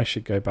some point I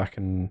should go back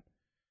and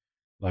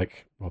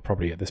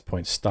probably at this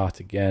point start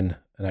again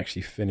and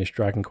actually finish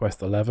Dragon Quest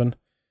XI.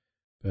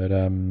 But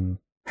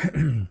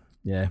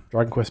Yeah,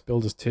 Dragon Quest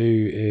Builders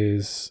 2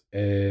 is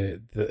the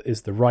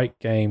right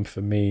game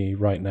for me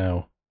right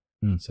now.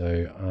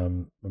 So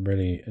I'm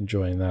really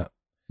enjoying that.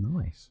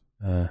 nice.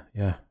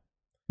 Yeah.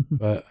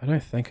 But I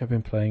don't think I've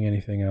been playing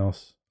anything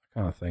else.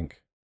 I can't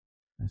think.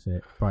 That's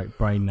it.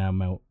 Brain now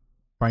melt.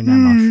 Brain now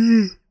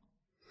mush.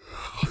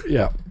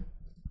 Yeah.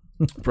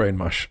 Brain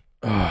mush.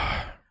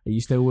 Ah, Are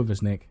you still with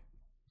us, Nick?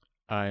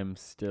 I'm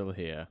still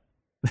here.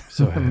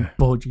 so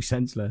Bored you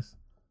senseless.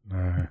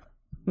 no.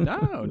 No,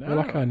 I no. feel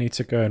like I need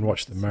to go and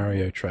watch the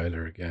Mario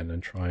trailer again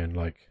and try and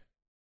Let's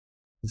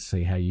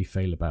see how you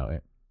feel about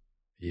it.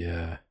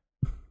 yeah.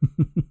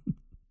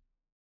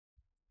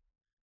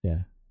 Yeah.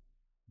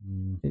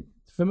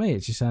 For me, it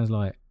just sounds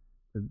like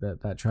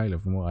that trailer.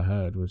 From what I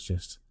heard, was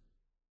just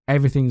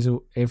everything's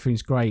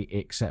great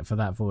except for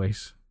that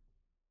voice,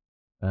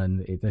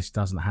 and it just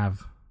doesn't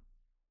have.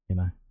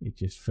 It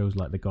just feels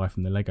like the guy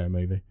from the Lego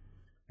Movie.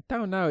 I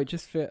don't know. It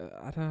just feels.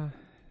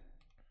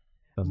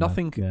 Doesn't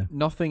Nothing. have- yeah.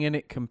 Nothing in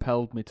it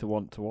compelled me to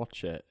want to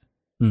watch it.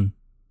 Mm.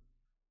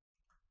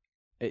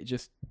 It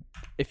just.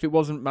 If it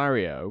wasn't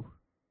Mario,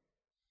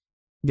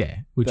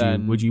 Yeah. Would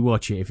Then- you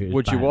watch it if it was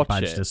Would you watch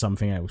badged it? to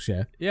something else?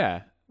 Yeah.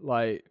 yeah,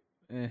 like.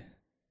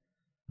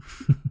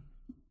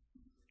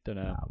 Don't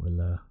know. I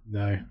will.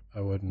 No,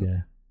 I wouldn't.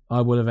 Yeah.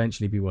 I will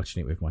eventually be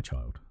watching it with my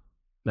child.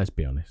 Let's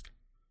be honest.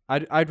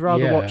 I'd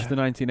rather Yeah. watch the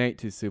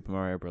 1980s Super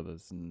Mario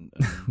Brothers and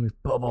With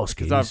Bob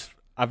Hoskins. because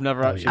I've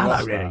never actually yeah. watched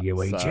Hello there, that,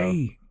 Luigi.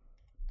 so-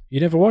 You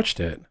never watched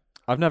it?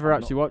 I've never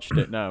actually watched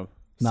it. No.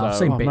 No, I've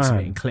So- seen Oh, bits of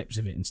man. it and clips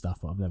of it and stuff,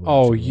 but I've never.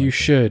 Oh, actually you watched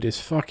it. should. It's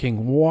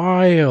fucking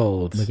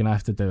wild. We're gonna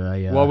have to do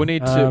a. Well, we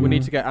need to um,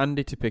 get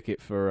Andy to pick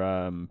it for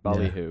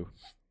Ballyhoo.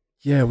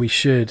 Yeah, we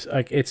should.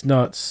 Like, it's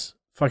nuts.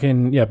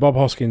 Fucking yeah, Bob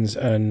Hoskins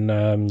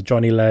and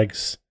Johnny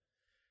Legs,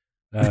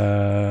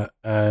 and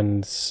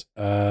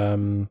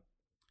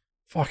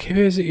fuck, who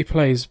is it? Who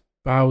plays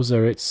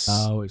Bowser? It's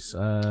It's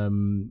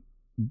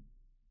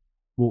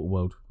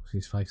Waterworld. What's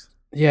his face?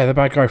 yeah, the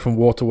bad guy from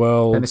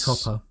Waterworld. Dennis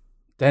Hopper.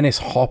 Dennis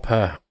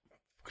Hopper,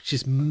 which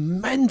is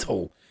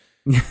mental.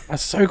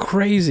 That's so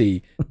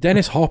crazy.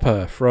 Dennis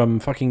Hopper from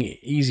fucking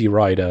Easy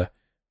Rider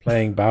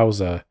playing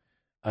Bowser,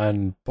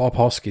 and Bob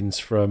Hoskins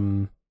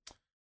from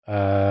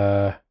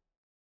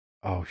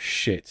oh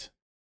shit,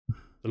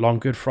 The Long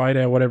Good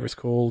Friday or whatever it's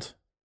called.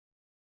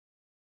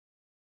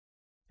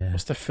 Yeah.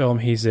 What's the film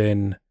he's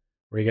in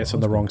where he gets Bob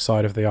on the wrong Hoskins.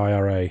 side of the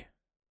IRA?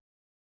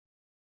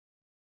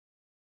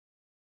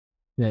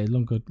 Yeah,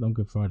 Long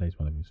Good Friday's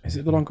one of his. Is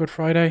it The Long Good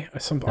Friday? I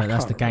That's can't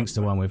the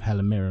gangster remember. one with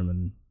Helen Mirren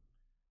and.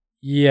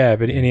 Yeah,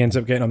 but and he ends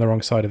up getting on the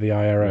wrong side of the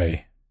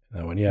IRA.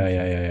 That one,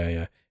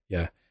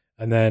 yeah.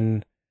 And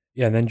then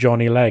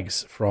Johnny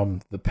Legs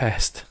from The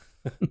Pest.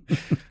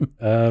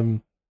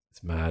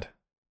 It's mad.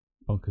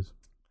 Bonkers.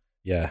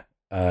 Yeah,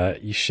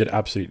 you should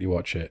absolutely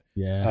watch it.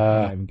 Yeah,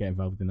 I might even get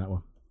involved in that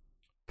one.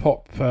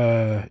 Pop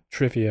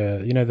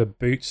trivia. You know the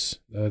boots,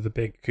 the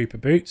big Cooper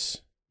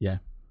boots. Yeah.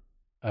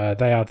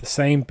 They are the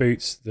same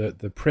boots that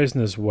the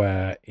prisoners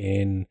wear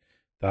in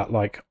that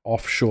like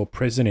offshore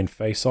prison in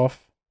Face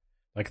Off.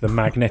 Like the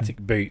magnetic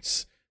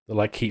boots that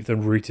like keep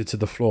them rooted to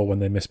the floor when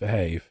they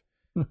misbehave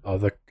are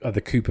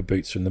the Cooper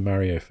boots from the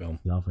Mario film.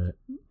 Love it.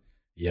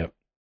 Yep.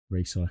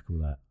 Recycle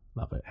that.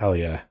 Love it. Hell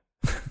yeah.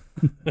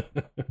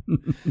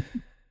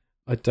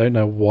 I don't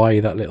know why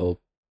that little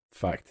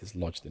fact is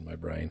lodged in my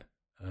brain.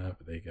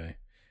 But there you go.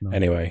 Nice.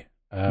 Anyway,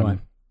 Right.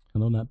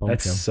 And on that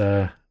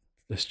bombshell.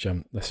 let's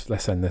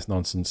end this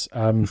nonsense.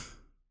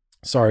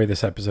 Sorry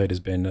this episode has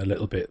been a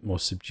little bit more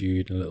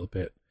subdued and a little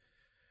bit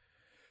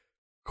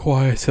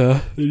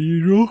quieter than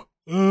usual.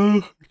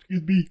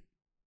 Excuse me.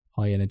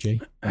 High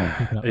energy.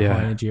 Picking up the Yeah.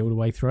 high energy all the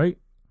way through.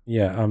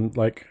 Yeah,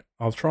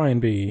 I'll try and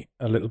be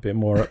a little bit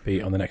more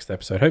upbeat on the next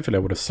episode. Hopefully I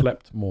would have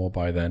slept more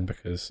by then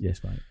because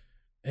Yes, mate.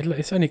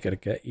 it's only going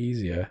to get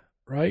easier,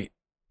 right?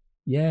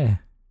 Yeah.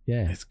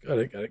 Yeah. It's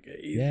gotta get Yeah.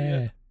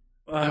 easier.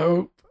 I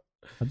hope.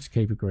 I'll just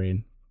keep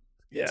agreeing.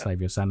 Yeah. Save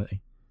your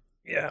sanity.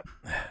 Yeah.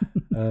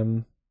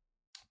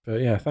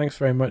 But yeah, thanks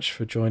very much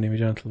for joining me,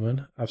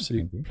 gentlemen.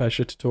 Absolute Thank you.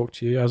 pleasure to talk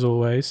to you, as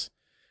always.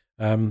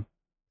 Thank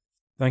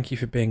you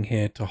for being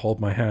here to hold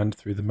my hand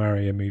through the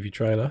Mario movie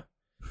trailer.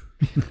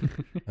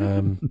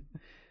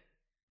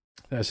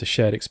 That's a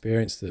shared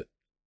experience that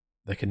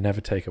they can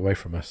never take away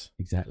from us.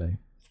 Exactly.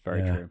 It's very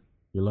Yeah. true.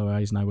 You'll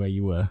always know where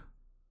you were.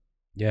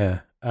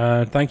 Yeah.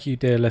 Thank you,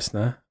 dear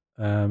listener,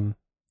 for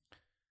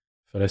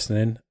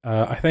listening.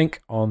 I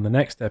think on the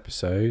next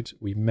episode,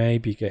 we may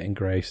be getting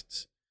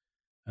graced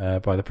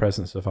by the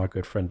presence of our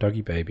good friend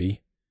Dougie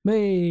Baby.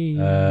 Me.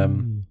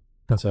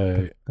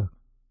 So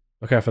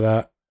look out for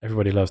that.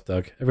 Everybody loves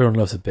Doug. Everyone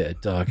loves a bit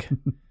of Doug.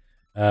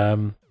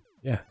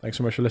 Yeah, thanks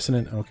so much for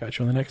listening, and we'll catch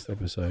you on the next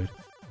episode.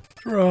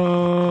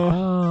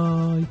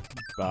 Ta-ra!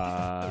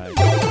 Bye.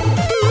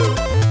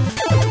 Bye.